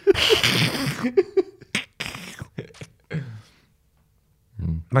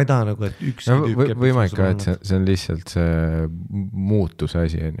 Ma ei taha nagu, et üks tüüp kepib võima ikka, et see on lihtsalt see muutuse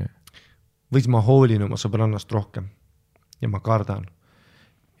asi. Või siis ma hoolin oma sõbrannast rohkem ja ma kardan.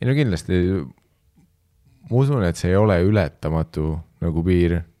 Ei no kindlasti, ma usun, et see ei ole ületamatu nagu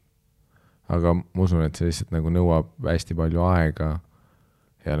piir, aga ma usun, et see lihtsalt nagu nõuab hästi palju aega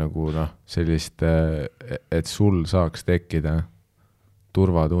ja nagu noh, sellist, et sul saaks tekkida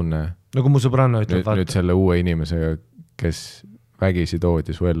turvatunne. Nagu mu sõbranna ütleb, nüüd selle uue inimesega, kes vägisi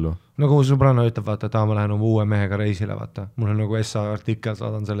toodi su ellu. Nagu mu sõbranna ütleb, vaata, et ma lähen oma uue mehega reisile, vaata. Mul on nagu SA artikkel,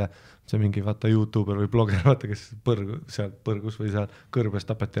 saadan selle, see mingi vaata YouTuber või blogger, vaata, kes seal põrgus või seal kõrbes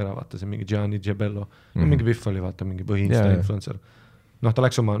tapeti ära, vaata, see mingi Gianni Gebello. Mingi Biff oli, vaata, mingi põhi-Insta influencer. Noh, ta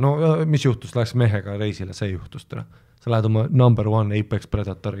läks oma, no mis juhtus, läks mehega reisile, see juhtus täna. Sa lähed oma number 1 Apex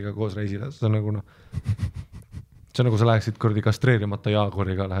Predatoriga koos reisile, see on nagu noh, see on nagu sa läheksid kordi kastreerimata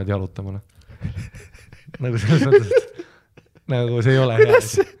jaaguriga, lähed jalutama. Nagu selles mõttes, nagu see ei ole hea.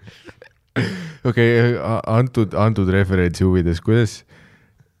 Okei, antud referentsi huvides, kuidas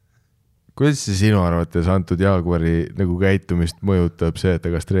see sinu arvates antud jaaguri nagu käitumist mõjutab see, et ta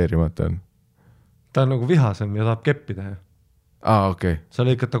kastreerimata on? Ta on nagu vihasem ja tahab keppida. Okei. Sa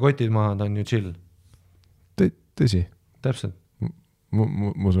lõikad ta kotid maha, ta on ju chill. Tõsi. Täpselt. Ma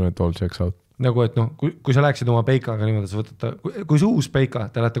usun, et all checks out. Nagu, et noh, kui sa läheksid oma peikaga niimoodi, sa võtad ta, kui see uus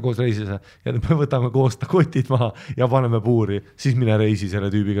peika, te lähete koos reisile ja me võtame koos ta kotid maha ja paneme puuri, siis mine reisi selle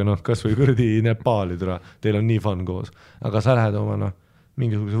tüübiga, noh, kas või kõrdi Nepaali türa, teil on nii fun koos. Aga sa lähed oma, noh,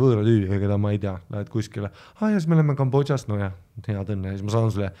 mingisuguse võõra tüübiga, keda ma ei tea, lähed kuskile, ja siis me oleme Kambodžast, no jah, head õnne, siis ma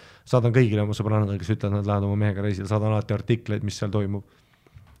saadan kõigile oma sõbrannadele, kes ütlevad, nad lähevad oma mehega reisile, saadan alati artikleid, mis seal toimub.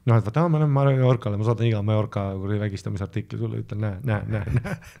 Noh, et vaata, me oleme Mallorcale, ma saadan iga Mallorca vägistamisartikli sulle, ütlen, näe.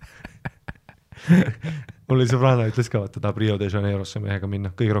 Mul oli sõbrana ütles ka, et ta tahab Rio de Janeirosse mehega minna,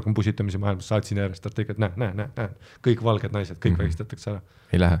 kõige rohkem pusitamise maailmas, saatsin järjest artiklit, näe, kõik valged naised, kõik vägistatakse ära.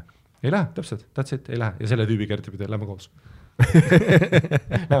 Ei lähe, täpselt, that's it, ei lähe ja selle tüübi kertib, et lähme koos.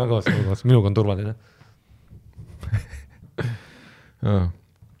 Lähme koos, minuga on turvaline.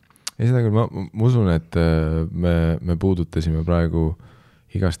 Ei seda küll, ma usun, et me puudutasime praegu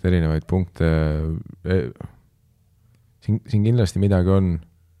igast erinevaid punkte. Siin kindlasti midagi on,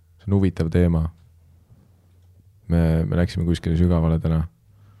 see on huvitav teema. Me läksime kuskile sügavale täna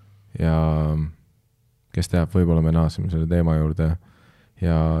ja kes teab, võib-olla me naasime selle teema juurde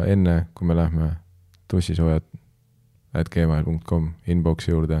ja enne, kui me lähme tussisoojad@gmail.com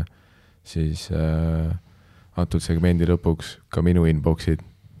inboxi juurde, siis antud segmendi lõpuks ka minu inboxid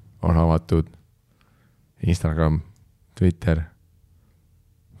on avatud. Instagram, Twitter,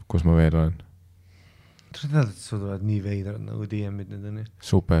 kus ma veel olen. Sa tead, et sa tulevad nii veidrad nagu DM-id nüüd on.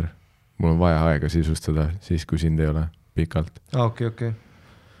 Super. mul on vaja aega sisustada siis, kui sind ei ole pikalt. okei.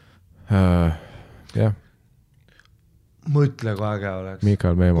 Jah. Mõtle, kui äge oleks.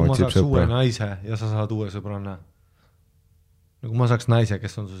 Mikael Meemo kui ma saaks sõpra. uue naise ja sa saad uue sõbranna. Nagu ma saaks naise,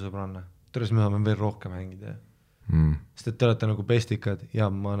 kes on su sõbranna. Tõres me saame veel rohkem hängida. Sest et te olete nagu pestikad ja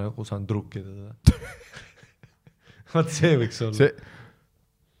ma nagu saan trukkida teda. Vaat see võiks olla.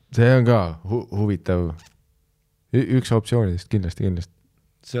 See on ka huvitav. Üks optsioonidest kindlasti.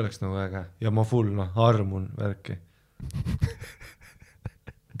 See oleks nagu äge. Ja ma full, armun värki.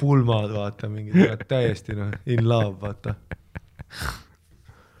 Pulmad, vaata, mingid täiesti in love, vaata.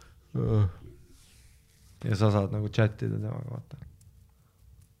 Ja sa saad nagu chattida temaga, vaata.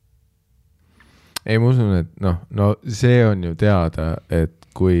 Ei, ma usun, et no see on ju teada, et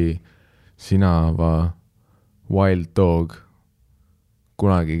kui sina wild dog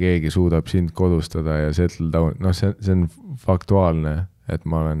kunagi keegi suudab sind kodustada ja settle down, see on faktuaalne, et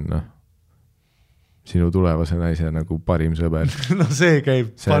ma olen sinu tulevase naise nagu parim sõber. No see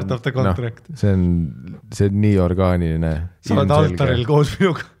käib part of the contract. See on nii orgaaniline. Sa oled altaril koos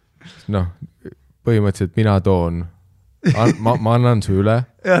minuga. Põhimõtteliselt mina toon. Ma annan su üle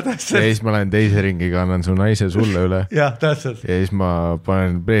ja siis ma lähen teise ringiga, annan su naise sulle üle ja täpselt ja siis ma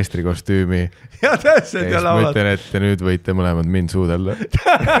panen preestri kostüümi ja täpselt ja siis ma ütlen, et te nüüd võite mõlemad mind suudella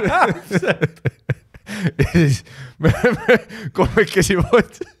ja siis me kolmekesi vood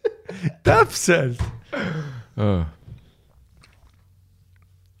täpselt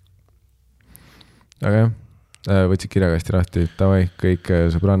aga jah, võtsid kirjakasti lahti, tavai, kõik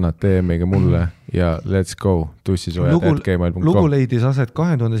sõbrannad DM-iga mulle ja let's go, tussisojad@gmail.com. Lugu leidis aset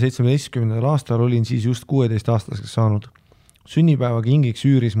 2017. aastal, olin siis just 16-aastaseks saanud. Sünnipäeva kingiks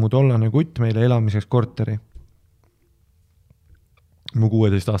üüris mu tollane kutt meile elamiseks korteri. Mu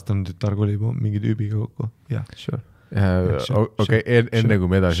 16-aastane tütar kolib mingi tüübiga kokku. Jah, sure. Okei, enne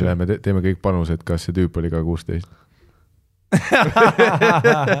kui me edasi läheme, teeme kõik panused, kas see tüüp oli ka 16?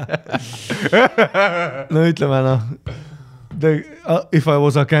 No ütleme if I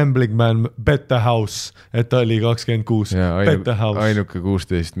was a gambling man, bet the house, et ta oli 26, bet the house. Ainuke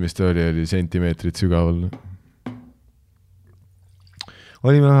 16, mis ta oli sentimeetrit sügaval.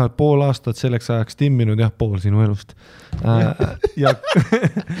 Olime vähemalt pool aastat selleks ajaks timminud, pool sinu elust.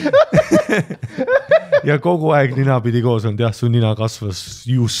 Ja kogu aeg nina pidi koos olnud, su nina kasvas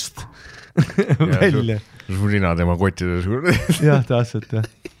just välja. Su nina tema kottides. Jah, täpselt, jah.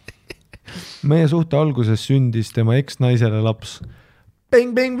 Meie suhte alguses sündis tema eks-naisele laps.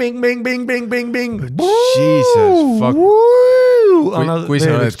 Bing, bing, bing, bing, bing, bing, bing, bing. Jesus, fuck. Kui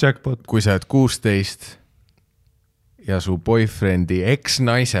sa oled 16 ja su boyfriendi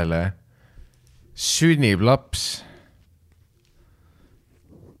eks-naisele sünnib laps.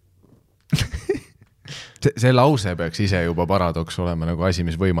 See lause peaks ise juba paradoks olema nagu asi,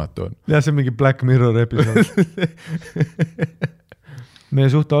 mis võimatu on. Ja see on mingi Black Mirror episood. Meie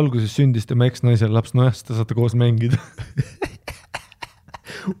suhte alguses sündis tema eks-naisele laps, seda saate koos mängida.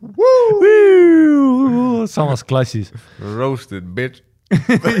 Samas klassis. Roasted bitch.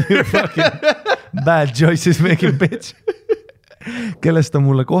 Bad choices making bitch. Kellest ta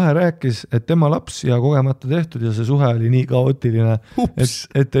mulle kohe rääkis, et tema laps ja kogemata tehtud ja see suhe oli nii kaootiline,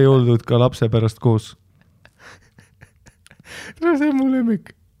 et ei oldud ka lapse pärast koos. No see on mu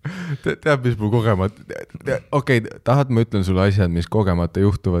lemmik. Tead, mis mu kogemata... Okei, tahad, ma ütlen sulle asjad, mis kogemata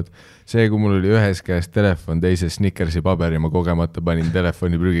juhtuvad. See, kui mul oli ühes käes telefon, teises Snickersi paberi, ma kogemata panin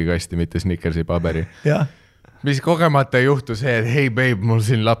telefoni prügikasti, mitte Snickersi paberi. Ja. Mis kogemata ei juhtu see, et hei babe, mul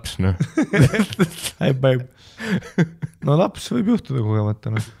siin laps, Hei babe. No laps võib juhtuda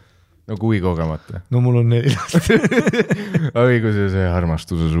kogemata, No kui kogemata? No mul on 4 last. Õiguse see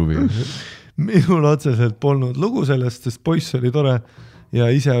armastuse suvi. Minul otseselt polnud lugu sellest, sest poiss oli tore ja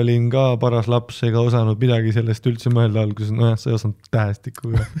ise olin ka paras laps ega osanud midagi sellest üldse mõelda alguses. Sa ei osanud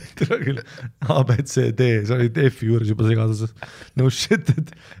tähestikku. ABCD, sa olid F-i juures juba segaduses. No shit,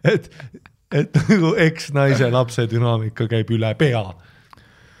 et nagu eks-naise lapse dünaamika käib üle pea.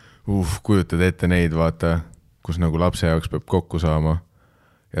 Kujutad ette neid, vaata, kus nagu lapse jaoks peab kokku saama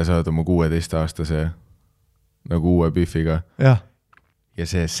ja saad oma 16-aastase nagu uue biffiga. Ja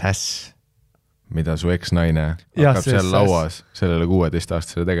see säss, mida su eks-naine hakkab seal lauas sellele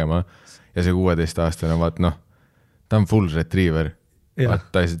 16-aastasele tegema ja see 16-aastane, ta on full retriever.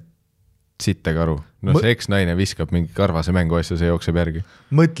 Ta ei sittega aru. See eks-naine viskab mingi karvase mängu asja, see jookseb järgi.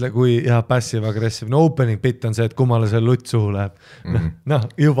 Mõtle, kui passive-agressive. No opening bit on see, et kummale see lutt suhu läheb.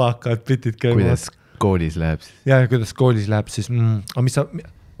 Juba hakkavad bitid käima. Kuidas koolis läheb? Ja kuidas koolis läheb, siis mis sa...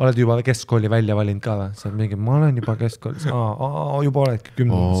 oled juba keskkooli välja valinud ka või? Sa oled mingi, ma olen juba keskkoolis, juba oledki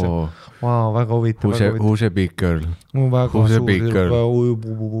 10. Wow, väga huvitav. Who's a big girl? Who's a big girl?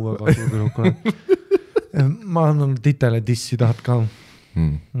 Väga suur. Ma annan titele dissi tahad ka.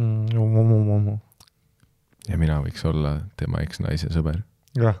 Ja mina võiks olla tema eks-naise sõber.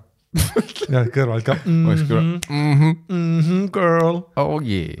 Jah, kõrval ka. Girl. Oh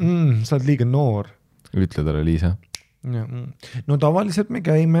yeah. Sa oled liiga noor. Ütle talle, Liisa. No tavaliselt me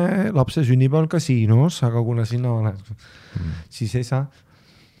käime lapse sünnipäeval kasiinos, aga kuna sina oled, siis ei saa.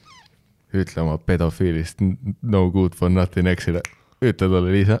 Ütle oma pedofiilist no good for nothing eksile. Ütle talle,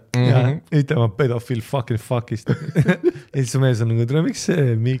 Liisa. Ütle oma pedofiil fuckist. Ja siis su mees on nagu, tule, miks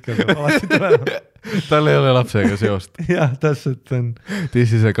see Miika peab alati tulema? Tal ei ole lapsega seost. Jah, täpselt on.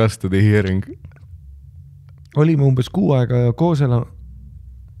 This is a custody hearing. Olime umbes 6 aega koos elama.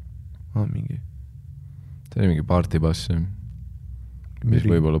 Mingi. See oli mingi partibass, mis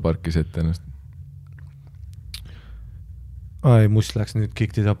võib-olla parkis ette ennast. Must läks nüüd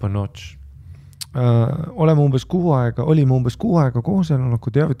kicked it up a notch. Olime umbes 6 aega koos elanud,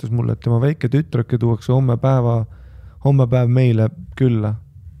 kui teavitas mulle, et tema väike tütrake tuuakse homme päev meile külla.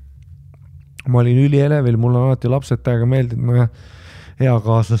 Ma olin ülielevil, mul on alati lapsed täiega meeldinud, no jah, hea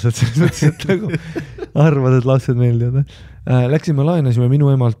kaaslased, selles mõttes, et nagu arvad, et lapsed meeldivad. Läksime laenasime minu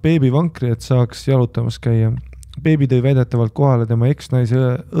emalt beebivankri, et saaks jalutamas käia. Beebi tõi väidetavalt kohale tema eks-naise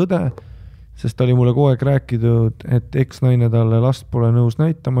õde, sest ta oli mulle kogu aeg rääkinud, et eks-naine talle last pole nõus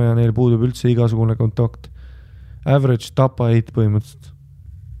näitama ja neil puudub üldse igasugune kontakt. Average tapa 8 põhimõtteliselt.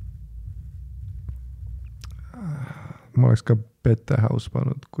 Ma oleks ka Pette House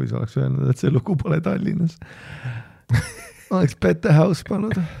pannud, kui sa oleks öelnud, et see lugu pole Tallinnas. Ma oleks Pette House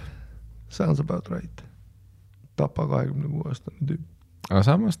pannud. Sounds about right. Tapa 26-aastane tüüp. Aga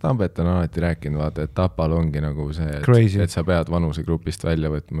samas Tambet on alati rääkinud, vaata, et Tapal ongi nagu see, et sa pead vanusegrupist välja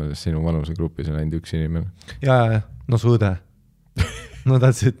võtma, sest sinu vanusegrupis on ainult üks inimene. Ja, no su õde. No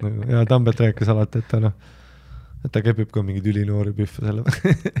that's it. Nagu. Ja Tambet rääkis alati, et ta kepib ka mingid ülinoori pühve selle.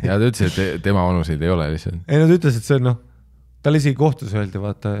 Ja ta ütles, et tema vanuseid ei ole lihtsalt. Ei, nad ütles, et see on, tal isegi kohtus öeldi,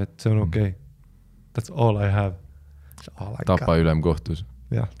 vaata, et see on okei. That's all I have. Tapa ülem kohtus.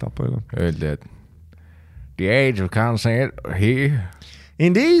 Jah, Tapa ülem. Öeldi, et the age of consent here.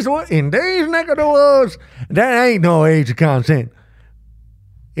 In these neck of the woods, there ain't no age of consent.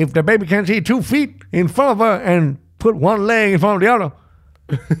 If the baby can see 2 feet in front of her and put one leg in front of the other,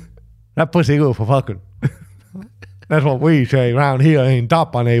 that pussy good for fucking. That's what we say around here in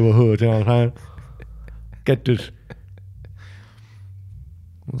Tapa neighborhood, you know what I'm saying? Get this.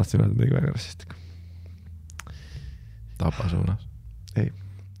 Ma tahtsin öelda midagi väga rassistika. Tapa suunas. Ei.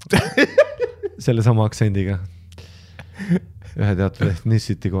 Selle sama aktsendiga. Ühe teatud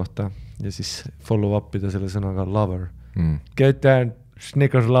ethnicity kohta ja siis follow up'ida selle sõnaga lover. Get that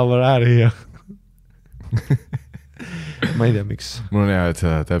Snickers lover out of here. Ma ei tea, miks. Mul on hea, et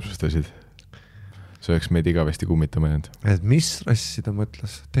sa täpsustasid. See oleks meid igavesti kummitama jäänud. Et mis rassi ta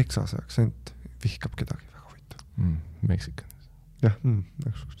mõtles? Texase aktsent vihkab kedagi väga huvitav. Mexican. Jah,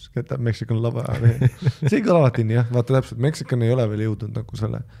 get that Mexican lover out of here. See ei kõlavati nii, jah. Vaata täpselt, Mexican ei ole veel jõudnud nagu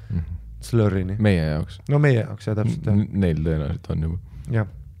selle slurrini. Meie jaoks. No meie jaoks, jah, täpselt. Neil tõenäoliselt on juba. Jah.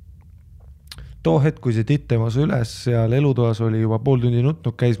 Too hetk, kui see tittemas üles seal elutoas oli juba pool tundi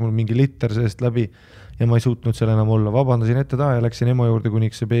nutnud, käis mul mingi liter seest läbi ja ma ei suutnud seal enam olla. Vabandasin ette taha ja läksin ema juurde,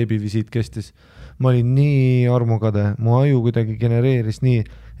 kuniks see beebivisiit kestis. Ma olin nii armukade. Mu aju kuidagi genereeris nii,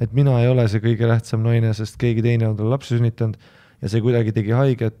 et mina ei ole see kõige tähtsam naine, sest keegi teine on tal lapse sünnitanud ja see kuidagi tegi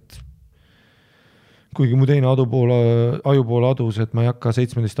haiget. Kuigi mu teine ajupool adus, et ma ei hakka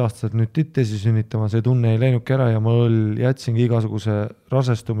 17-aastaselt nüüd tittesi sünnitama, see tunne ei läinudki ära ja ma jätsingi igasuguse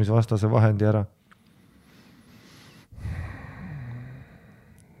rasestumisvastase vahendi ära.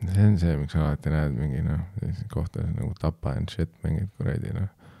 See on see, miks alati näed mingi kohta nagu Tapa and shit, mingid kuredi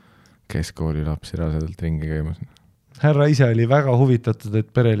keskkooli lapsi rasedalt ringi käimas. Härra ise oli väga huvitatud,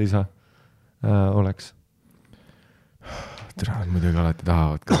 et perelisa oleks. Nad muidugi alati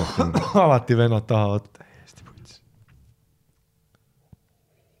tahavad ka rohkem. Alati vennad tahavad. Täiesti puts.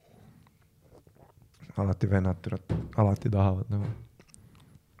 Alati vennad alati tahavad. Nagu.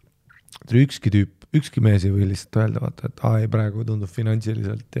 Ükski mees ei või lihtsalt öelda, vaata, et ei, praegu tundub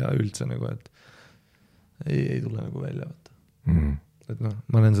finantsiliselt ja üldse nagu, et ei tule nagu välja. Vaata. Et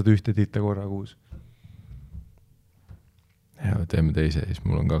ma näen seda ühte titte korra kuus. Ja teeme teise, siis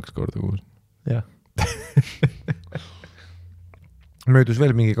mul on 2 korda kuus. Jah. Möödus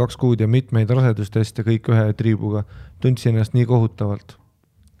veel mingi 2 kuud ja mitmeid rasedusteste kõik ühe triibuga. Tundsin ennast nii kohutavalt.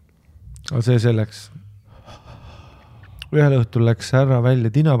 Aga see selleks. Ühel õhtul läks härra välja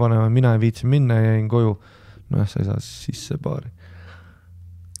tina panema, mina ei viitsin minna ja jäin koju. Sa ei saa sisse paari.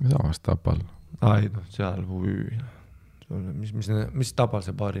 samas Tapal. Ai, no seal, mis Tapal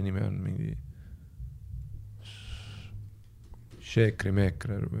see baari nimi on, mingi Sheekri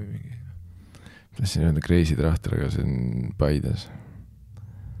Meekrer või mingi. Tahtsin öelda Crazy Trahter, aga see on Paides.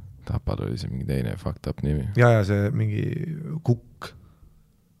 Tapal oli see mingi teine fucked up nimi. Ja see mingi kukk,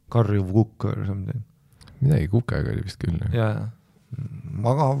 karjuv kukk või something. Midagi kukega oli vist küll. Ja,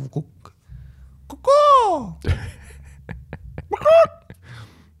 magav kukk. Kuku!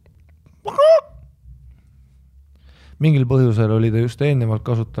 Mingil põhjusel oli ta just eelnevalt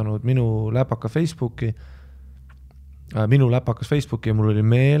kasutanud minu läpakas Facebooki ja mul oli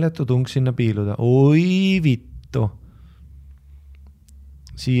meeletu tung sinna piiluda. Oi vittu!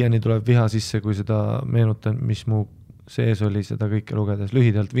 Siiani tuleb viha sisse, kui seda meenutan, mis mu sees oli seda kõike lugedes.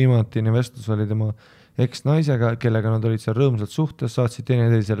 Lühidalt viimatine vestlus oli tema eks-naisega, kellega nad olid seal rõõmsalt suhtes, saatsid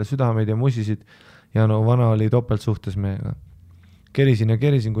teineteisele südameid ja musisid ja no vana oli topelt suhtes meiega. Kerisin,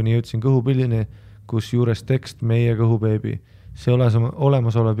 kuni jõudsin kõhupillini, kus juures tekst meie kõhubeebi. See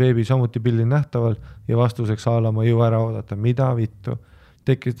olemasolev beebi samuti pillin nähtaval ja vastuseks ma jõu ära oodata. Mida vittu?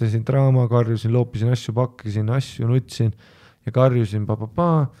 Tekitasin draama, karjusin, loopisin asju, pakkisin asju, nutsin ja karjusin pa.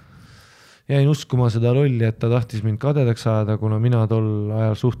 Jäin uskuma seda lolli, et ta tahtis mind kadedaks ajada, kuna mina tol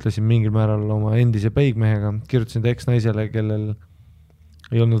ajal suhtlesin mingil määral oma endise peigmehega. Kirjutasin ta eks-naisele, kellel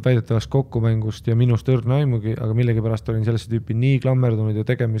ei olnud väidetavast kokkumängust ja minust õrna aimugi, aga millegipärast olin sellesse tüüpi nii klammerdunud ja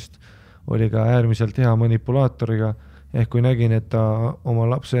tegemist oli ka äärmiselt hea manipulaatoriga, ehk kui nägin, et ta oma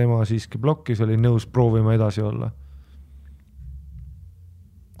lapse ema siiski blokkis, oli nõus proovima edasi olla.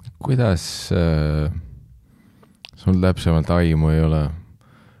 Kuidas sul täpsemalt aimu ei ole?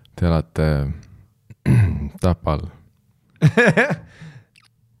 Te olete Tapal.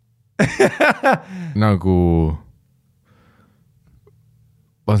 Nagu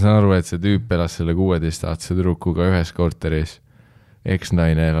ma saan aru, et see tüüp elas selle 16-aastase tüdrukuga ühes korteris.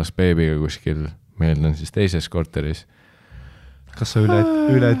 Eks-naine elas beebiga kuskil, meil on siis teises korteris. Kas sa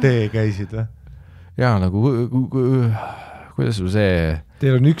üle tee käisid või? Jaa, nagu kuidas sul see...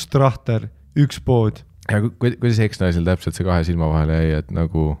 Teil on üks trahter, üks pood. Ja kuidas eks-naisel täpselt see 2 silma vahele jäi, et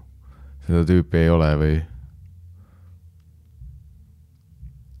nagu seda tüüpi ei ole või?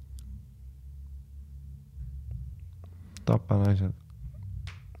 Tapa naised.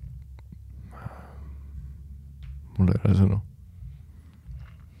 Mul ei ole sõnu.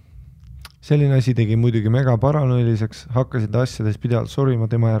 Selline asi tegi muidugi mega paranoiliseks, hakkasid asjades pidevalt sorima,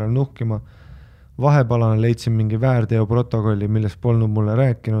 tema järel nuhkima. Vahepalana leidsin mingi väärteo protokolli, millest polnud mulle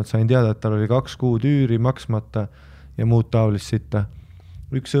rääkinud, sain teada, et tal oli 2 kuud üüri maksmata ja muud taolist sitta.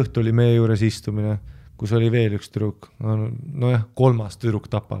 Üks õht oli meie juures istumine, kus oli veel üks tüdruk, nojah, 3. tüdruk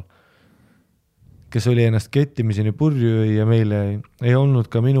Tapal, kes oli ennast kettimiseni purju ja meile ei olnud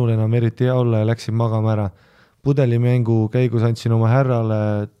ka minul enam eriti hea olla ja läksin magama ära. Pudelimängu käigus andsin oma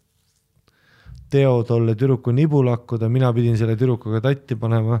härrale Teo tolle tüdruku nibu lakkuda, mina pidin selle tüdrukuga tatti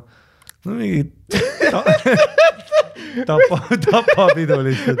panema. No mingi tapapidu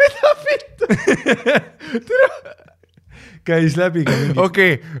lihtsalt. Mida vittu? Käis läbi ka mingi...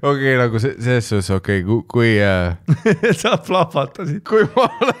 Okei, nagu selles suhtes, kui... Sa plahvatasid. Kui ma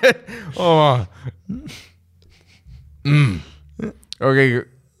olen oma...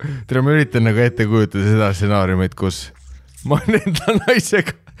 Tere, ma üritan nagu ette kujutada seda stsenaariumit, kus ma olen enda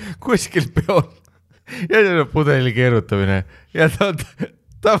naisega kuskil peol ja selle pudeli keerutamine ja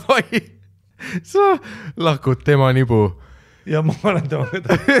ta vai, sa lakud tema nibu. Ja ma olen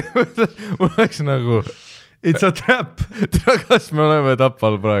temaga Mul oleks nagu... It's a trap. Kas me oleme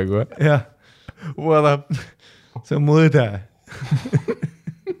Tapal praegu? Jah. What up? See on mu õde.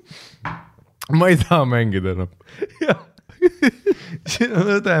 Ma ei taha mängida enam. Jah. Siin on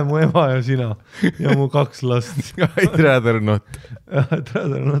õde, mu ema ja sina ja mu 2 last. I'd rather not. I'd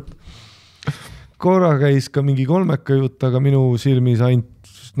rather not. Korra käis ka mingi 3 jutt, aga minu silmis ainult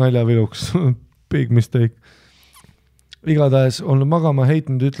naljaviluks. Big mistake. Igatahes on magama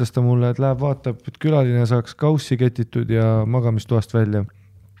heitnud, ütles ta mulle, et läheb vaatab, et külaline saaks kaussi ketitud ja magamistoast välja.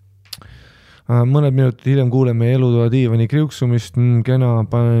 Mõned minutit hiljem kuuleme elutoa diivani kriuksumist, kena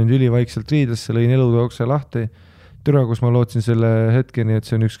panen ülivaikselt riidesse, lõin elutoa okse lahti. Türa, kus ma lootsin selle hetkeni, et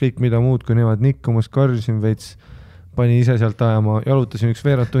see on ükskõik mida muud, kui nemad nikkumas, karjusin veits, panin ise sealt ajama, jalutasin üks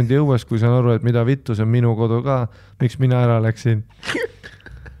veerand tundi õues, kui saan aru, et mida vittu, see on minu kodu ka, miks mina ära läksin.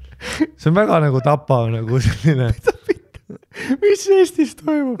 See on väga nagu Tapa, nagu selline. Mis Eestis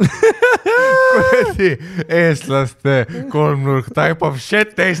toimub? Kuradi eestlaste kolmnurk type of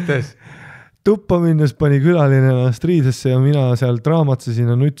shit Eestis. Tuppa minnes pani külaline ennast riidesse ja mina seal draamatsesin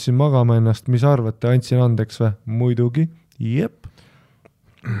ja nutsin magama ennast, mis arvate, andsin andeks või? Muidugi, jep.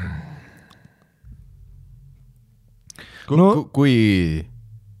 Kui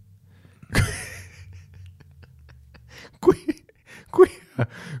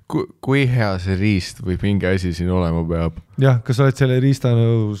kui hea see riist või mingi asi siin olema peab? Jah, kas sa oled selle riista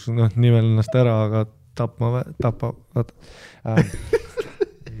nõus, nimel ennast ära, aga tapa,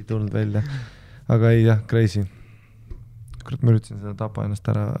 ei tulnud välja. Aga ei jah, crazy. Kurat, ma üritasin seda tapa ennast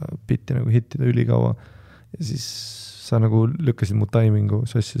ära bitti nagu hittida ülikaua ja siis sa nagu lükkasid mu taimingu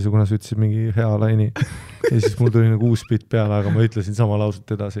sassi, kuna sa ütlesid mingi hea laini ja siis mul tuli nagu uus bitt peale, aga ma ütlesin sama lausut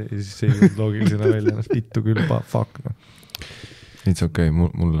edasi ja siis ei jõudnud loogilisena välja ennast vittu küll, fuck no. It's okay,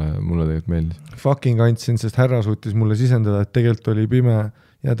 mulle tegelikult meeldis. Fucking andsin, sest härra suutis mulle sisendada, et tegelikult oli pime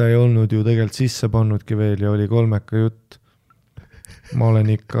ja ta ei olnud ju tegelikult sisse pannudki veel ja oli 3 jutt. Ma olen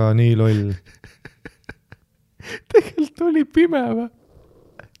ikka nii loll. Tegelikult oli pime või?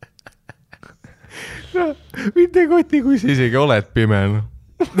 No, mitte koti, kui sa isegi oled pime. No.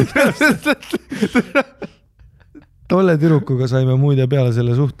 Tolle türukuga saime muide peale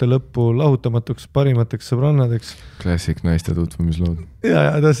selle suhte lõppu lahutamatuks parimateks sõbrannadeks. Klassik naiste tutvamislood.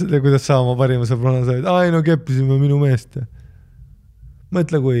 Ja kuidas sa oma parima sõbranna said? Ai, no keppisime minu meest.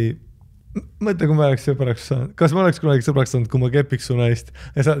 Mõtle, kui ma oleks sõbraks saanud. Kas ma oleks kunagi sõbraks saanud, kui ma kepiks su naist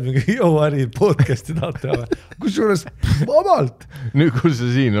ja saad mingi Ari podcasti tahad teha? Kus juures vabalt? Nüüd, kus sa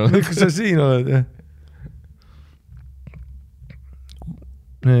siin oled? Jah.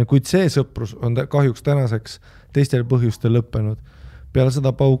 Kuid see sõprus on kahjuks tänaseks teistel põhjustel lõppenud. Peale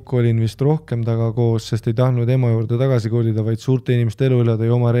seda pauku olin vist rohkem taga koos, sest ei tahtnud ema juurde tagasi kolida, vaid suurte inimeste elu elada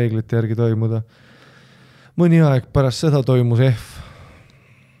ja oma reeglite järgi toimuda. Mõni aeg pärast seda toimus F.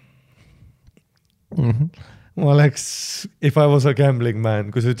 Ma oleks, if I was a gambling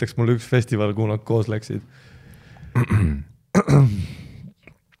man, kui sa ütleks mulle üks festival, kuhu nad koos läksid.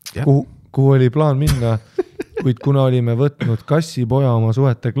 Kuhu oli plaan minna, kuid kuna olime võtnud kassipoja oma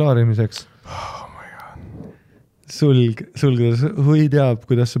suhete klaarimiseks. Oh my God. Sulgudes, hui teab,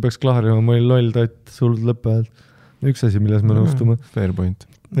 kuidas see peaks klaarima, ma olin loll tatt, sulg lõppevad. Üks asi, milles me nõustume. Fair point.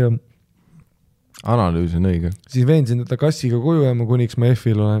 Ja. Analüüs on õige. Siis veensin teda kassiga koju jääma, kuniks ma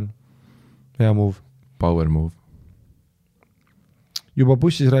F-il olen. Hea move. Power move. Juba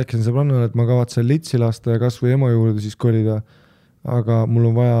bussis rääkisin sõbrannale, et ma kavatsen litsi lasta ja kas või ema juurde siis kolida. Aga mul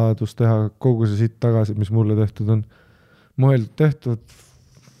on vajadus teha kogu see siit tagasi, mis mulle tehtud on. Mõeldud tehtud,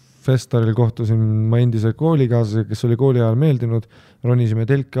 Festaril kohtusin ma endise koolikaaslasega, kes oli kooli ajal meeldinud, ronisime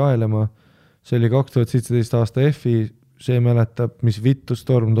telki aelema. See oli 2017 aasta F-i, see mäletab, mis vittu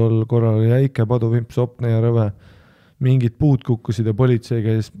storm tol korral oli äike, paduvimp, sopne ja rõve. Mingid puud kukkusid ja politsei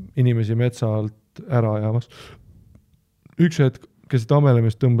käis inimesi metsa alt ära ajamas. Üks hetk, kes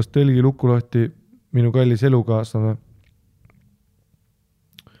amelemist tõmbas telgi lukku lahti, minu kallis elukaaslane,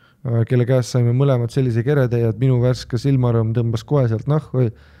 kelle käest saime mõlemad sellise keretäie, et minu värske silmarõm tõmbas kohe sealt nahku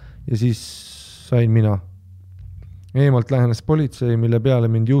ja siis sain mina. Eemalt lähenes politsei, mille peale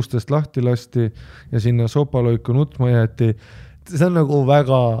mind juustest lahti lasti ja sinna sopaloiku nutma jäeti. See on nagu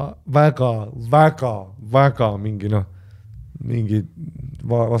väga mingi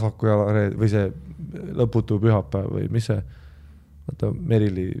vasaku jalareed või see lõputu pühapäev või mis see, vaata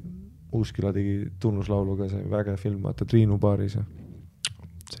Merili Uuskila tegi tunnuslauluga see väge film, vaata Triinu baaris ja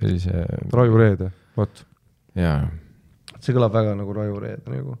sellise Raju Reede, vot. Jaa. See kõlab väga nagu Raju Reede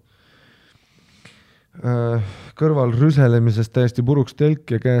nagu. Kõrval rüselemisest täiesti puruks telk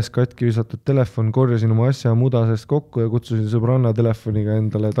ja käes katki visatud telefon, korjasin oma asja mudasest kokku ja kutsusin sõbranna telefoniga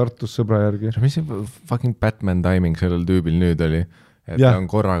endale Tartus sõbra järgi. Mis see fucking Batman timing sellel tüübil nüüd oli? Et ta on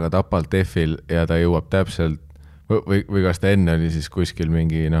korraga tapalt F-il ja ta jõuab täpselt, või kas ta enne oli siis kuskil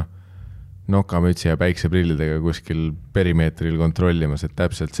mingi nokamütsi ja päikseprillidega kuskil perimeetril kontrollimas, et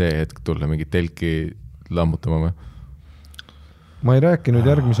täpselt see hetk tulla mingi telki lammutama või? Ma ei rääkinud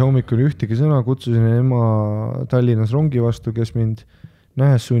järgmise hommikul ühtegi sõna, kutsusin ema Tallinnas rongi vastu, kes mind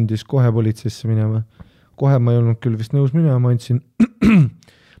nähes sundis kohe politseisse minema. Kohe ma ei olnud küll vist nõus minema, ma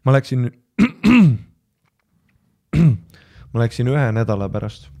läksin 1 nädala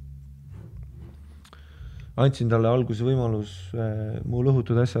pärast. Andsin talle alguse võimalus mu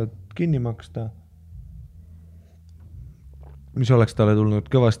lõhutud asjad kinni maksta, mis oleks talle tulnud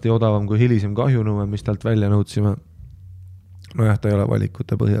kõvasti odavam kui hilisem kahjunõue, mis talt välja nõudsime. No jah, ta ei ole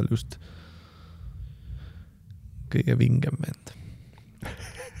valikute põhjal just kõige vingem vend.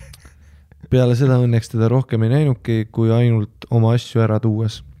 Peale seda õnneks teda rohkem ei näinudki, kui ainult oma asju ära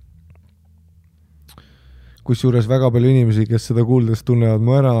tuues. Kusjuures väga palju inimesi, kes seda kuuldes tunnevad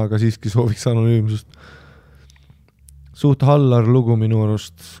mu ära, aga siiski sooviks anonüümsust. Suht hallar lugu minu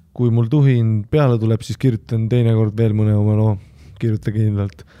arust. Kui mul tuhin peale tuleb, siis kirjutan teinekord veel mõne oma loo. Kirjuta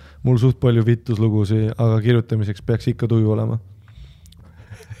kindlalt. Mul suht palju vittuslugusi, aga kirjutamiseks peaks ikka tuju olema.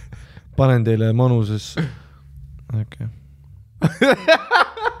 Panen teile manuses... Okay.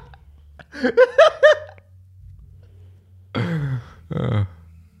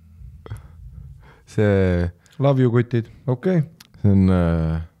 see Love you kutid, okei. See on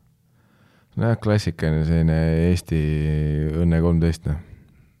klassikaline selline Eesti Õnne 13.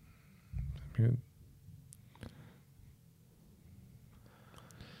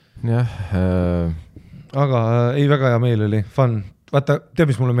 Jah. Aga ei, väga hea meel oli, fun. Vaata, tead,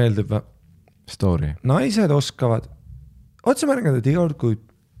 mis mulle meeldib või? Story. Naised oskavad, otse märganud, et iga kord, kui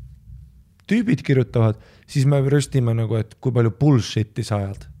tüübid kirjutavad, siis me röstime nagu, et kui palju bullshit'i sa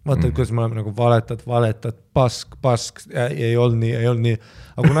ajad. Vaata, kuidas me oleme nagu valetad, pask, ei olnud nii.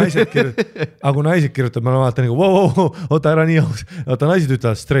 Aga kui naised kirjutavad, ma vaatan nagu, wow, oota ära nii aus. Vaata, naised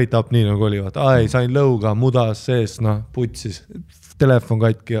ütlevad straight up nii nagu oli. Vaata, sain lõuga, mudas sees, putsis, telefon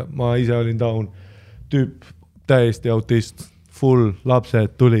katki ja ma ise olin down. Tüüp, täiesti autist, full,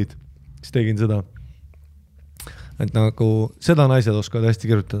 lapsed tulid, siis tegin seda. Et nagu seda naised oskavad hästi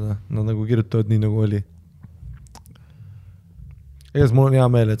kirjutada, nad nagu kirjutavad nii nagu oli. Egas mul on hea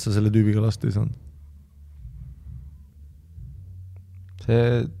meel, et sa selle tüübiga last ei saanud. See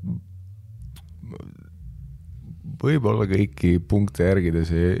võib-olla kõiki punkte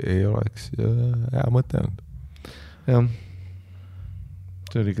järgides ei oleks hea mõte olnud. Jah.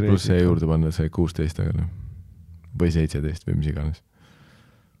 See oli crazy. Plus see juurde panna sai 16 aga või 17 või mis iganes.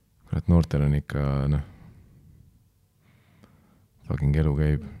 Et noortel on ikka fucking elu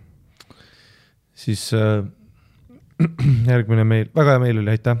käib. Siis järgmine meil, väga hea meil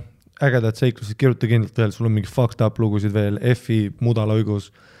oli, aitäh. Ägedad seiklused, kirjuta kindlalt veel, sul on mingi fucked up lugusid veel, F-i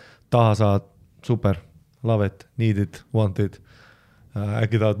mudalõigus, taha saad, super, love it, need it, want it.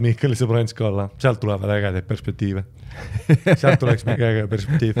 Äkki tahad Mihkeli sõbranska olla, sealt tulevad ägedaid perspektiive. Sealt tuleks mingi äge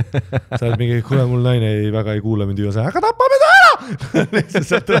perspektiiv. Sa oled mingi, kuule mul naine väga ei kuule mind juurde, aga tapame ta ära!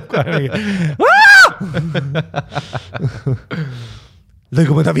 Sealt tuleb kohe mingi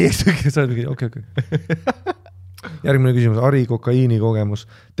lõigume ta 5 tükki, sa oled mingi, okei. Järgmine küsimus, Ari kokaiini kogemus.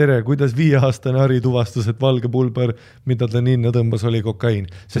 Tere, kuidas 5-aastane Ari tuvastus, et valge pulber, mida ta ninna tõmbas, oli kokaiin?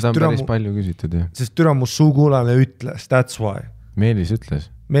 Seda on päris palju küsitud, jah. Sest türa mu sugulane ütles, that's why. Meelis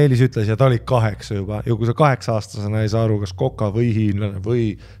ütles ja ta oli 8 juba. Ja kui sa 8-aastasena ei saa aru, kas koka või hiinlane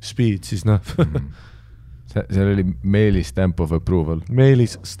või speed, siis Seal oli Meelis stamp of approval.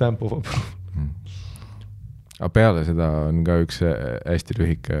 Meelis stamp of approval. Aga peale seda on ka üks hästi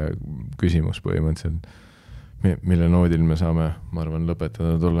lühike küsimus põhimõtteliselt, mille noodil me saame, ma arvan,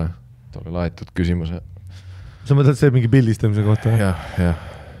 lõpetada tolle laetud küsimuse. Sa mõtled see mingi pildistamise kohta? Jah.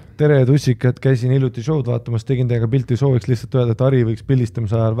 Tere, tussikad, käisin hiljuti showd vaatamas, tegin teiega pilti, sooviks lihtsalt öelda, et Ari võiks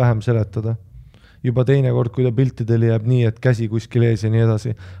pildistamise ajal vähem seletada. Juba teine kord, kui ta piltidel jääb nii, et käsi kuskil ees ja nii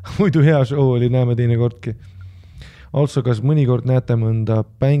edasi. Muidu hea show oli, näeme teine kordki. Also, kas mõnikord näete mõnda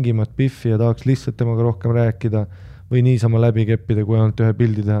bängimat piffi ja tahaks lihtsalt temaga rohkem rääkida või niisama läbi keppida, kui ainult ühe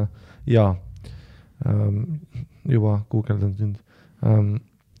pildi teha? Jaa. Juba guugeldan sind.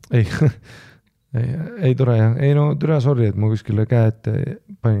 Ei tore jah. Ei no türa sorry, et ma kuskile käe ette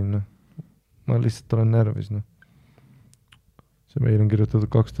panin. Ma lihtsalt olen närvis. See meil on kirjutatud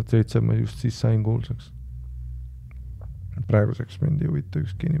 2007, ma just siis sain kuulsaks. Praeguseks mind ei huvita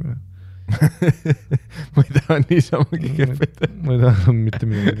ükski inimene. Ma ei taha niisamagi kepeta. Ma ei taha mitte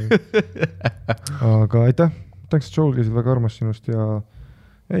midagi. Aga aitäh. Tänks, et show'l käisid väga armas sinust ja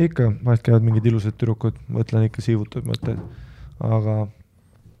ikka, vahest käivad mingid ilusad türukud, mõtlen ikka siivutud mõtteid, aga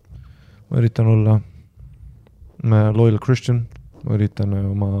ma üritan olla loyal Christian, ma üritan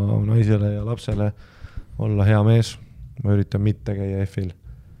oma naisele ja lapsele olla hea mees, ma üritan mitte käia F-il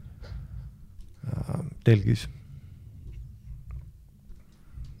telgis.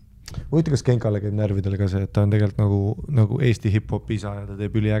 Võite, kas Kenkale käib närvidele ka see, et ta on tegelikult nagu Eesti hip-hop isa ja ta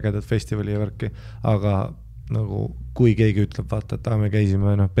teeb üliägedat festivali ja värki, aga nagu kui keegi ütleb, vaata, et me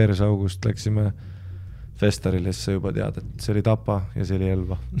käisime persaugust, läksime festarilesse juba tead, et see oli Tapa ja see oli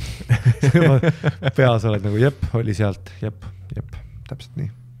Elva. Peas oled nagu jep, oli sealt, jep, täpselt nii.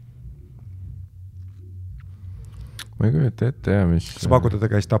 Ma ei kujuta ette, jah, mis... Kas sa pakut, et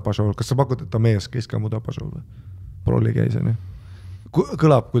ta käis Tapa show'l? Kas sa pakut, et ta mees käis ka mu Tapa show'l või? Prolli käis, on ju?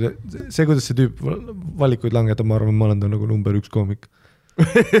 Kõlab, kuidas see tüüp valikuid langetab, ma arvan, ma olen ta nagu number 1 koomik.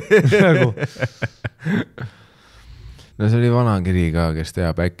 Nagu... No see oli vanakiri ka, kes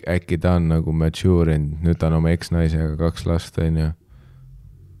teab, äkki ta on nagu mature'ind, nüüd ta on oma ex-naisega 2 last, on ju.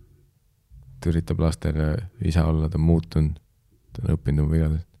 Ta üritab lastele isa olla, ta on muutunud, ta on õppinud oma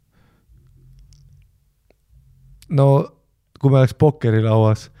vigadest. No, kui me oleks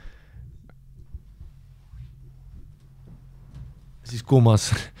pokkerilauas, siis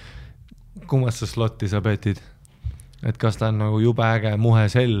kummas sa slotti sa betid? Et kas ta on nagu jube äge muhe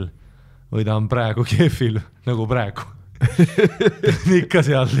sell või ta on praegu kefil, nagu praegu. Ikka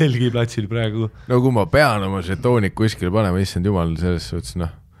seal Helgi platsil praegu. No kui ma pean oma žetoonid kuskile panema, issand jumal, selles suhtes,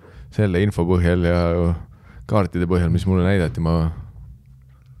 selle info põhjal ja kaartide põhjal, mis mulle näidati, ma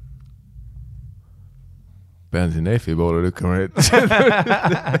pean sinna F-i poole lükkama.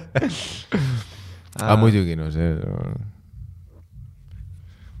 Aga muidugi, no see...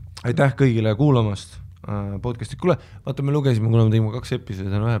 Aitäh kõigile kuulamast podcasti. Kuule, vaata, me lugesime, kuna me tegime 2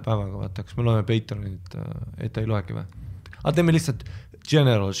 episoodi ühe päevaga, vaata, kas me loeme Patreonit, et ei loeki või? Aga teeme lihtsalt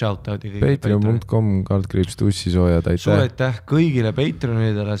general shout-out'i. Patreon.com/tussisoojad, aitäh. Suur aitäh kõigile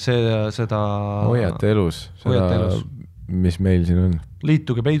Patreonidele, seda... Hoiate elus, mis meil siin on.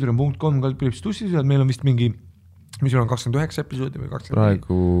 Liituge Patreon.com/tussisoojad, meil on vist mingi, mis on 29 episoodi või 24?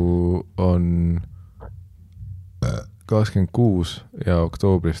 Praegu on 26 ja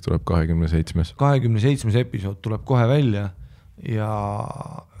oktoobris tuleb 27. 27. episood tuleb kohe välja ja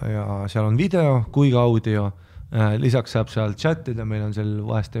seal on video kui ka audio. Lisaks saab seal chatida, meil on seal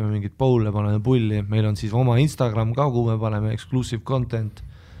vahest teeme mingit poole, paneme pulli, meil on siis oma Instagram ka, kuhu me paneme exclusive content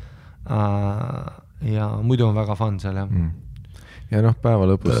ja muidu on väga fun seal. Ja noh, päeva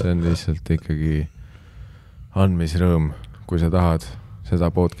lõpus see on lihtsalt ikkagi andmisrõõm, kui sa tahad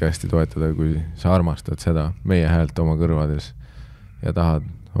seda podcasti toetada, kui sa armastad seda meie häält oma kõrvades ja tahad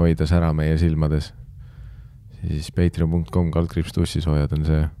hoida sära meie silmades, siis patreon.com/tussisoojad on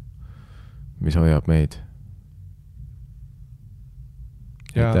see, mis hoiab meid.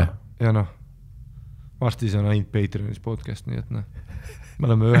 Ja noh, varsti see on ainult Patreonis podcast, nii et noh, me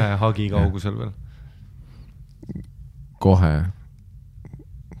oleme ühe hagi kaugusel veel. Kohe,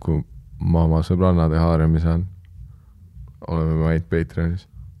 kui ma oma sõbrannade haaremi saan, oleme me ainult Patreonis.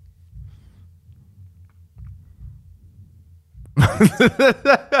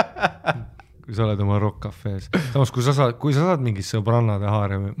 Kui sa oled oma Rock Cafe's. Samas, kui sa saad mingi sõbrannade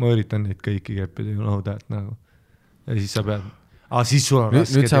haaremi, ma üritan neid kõiki keppida, you know that nagu. Ja siis sa pead... siis sul on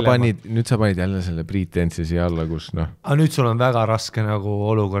raske nüüd sa panid jälle selle pretensi siia alla, kus noh... nüüd sul on väga raske nagu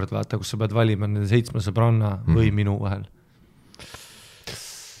olukord, vaata, kus sa pead valima nende 7 sõbranna või minu vahel.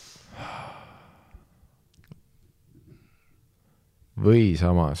 Või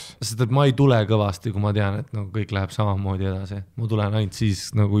samas. Sest et ma ei tule kõvasti, kui ma tean, et nagu kõik läheb samamoodi edasi. Ma tulen ainult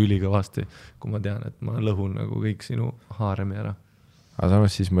siis nagu ülikõvasti, kui ma tean, et ma lõhun nagu kõik sinu haaremi ära. Aga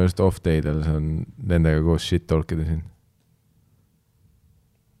samas siis ma just off-daydel saan nendega koos shit talkida siin.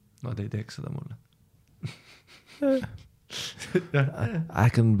 Nad ei teeks seda mulle. I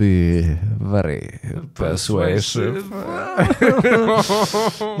can be very persuasive.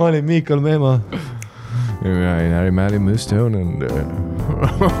 Ma olin Miikal Meema. Ja Mary Mustone.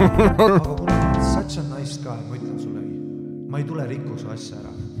 Aga kuna such a nice guy, ma ütlen sulle, ma ei tule rikkuse asja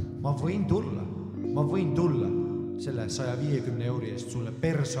ära. Ma võin tulla selle 150 euri eest sulle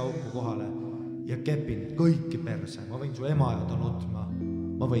persauku kohale ja kepin kõiki perse. Ma võin su ema ja ta nutma.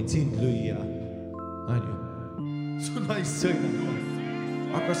 Ma võin sind lüüa. Anju, su naist sõidab.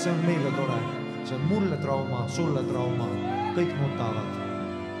 Aga see on meile tore. See on mulle trauma, sulle trauma. Kõik nutavad.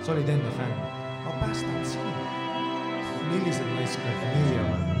 Sa olid enne fänn. Ma päästan sinu. Millised naiskad nii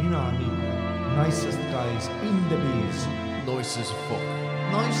on? Mina nii. Nicest guys in the bees. Nicest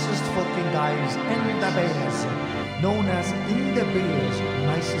fucking guys in the bees. Known as in the bees.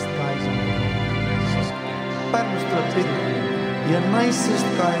 Nicest guys in the bees. Pärnust tuleb tihti. Ja nicest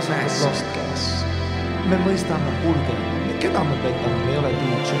guys on the block. Me mõistame kulge. Keda me petame? Me ei ole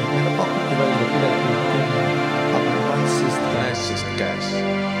DJ. Meile pakuti välja piletit. Aga nicest guys.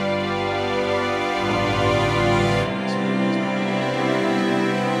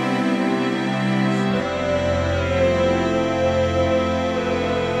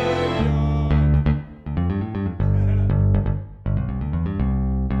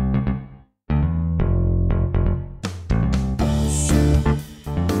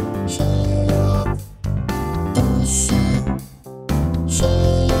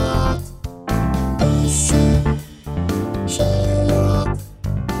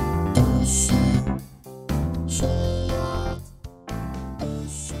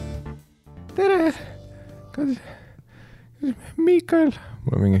 Miikael,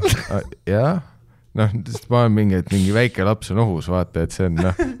 mul on mingi, jah, noh, ma olen mingi väike laps on ohus, vaata, et see on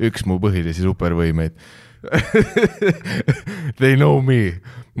üks mu põhilisi supervõimeid. They know me,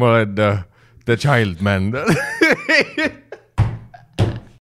 ma olen the child man.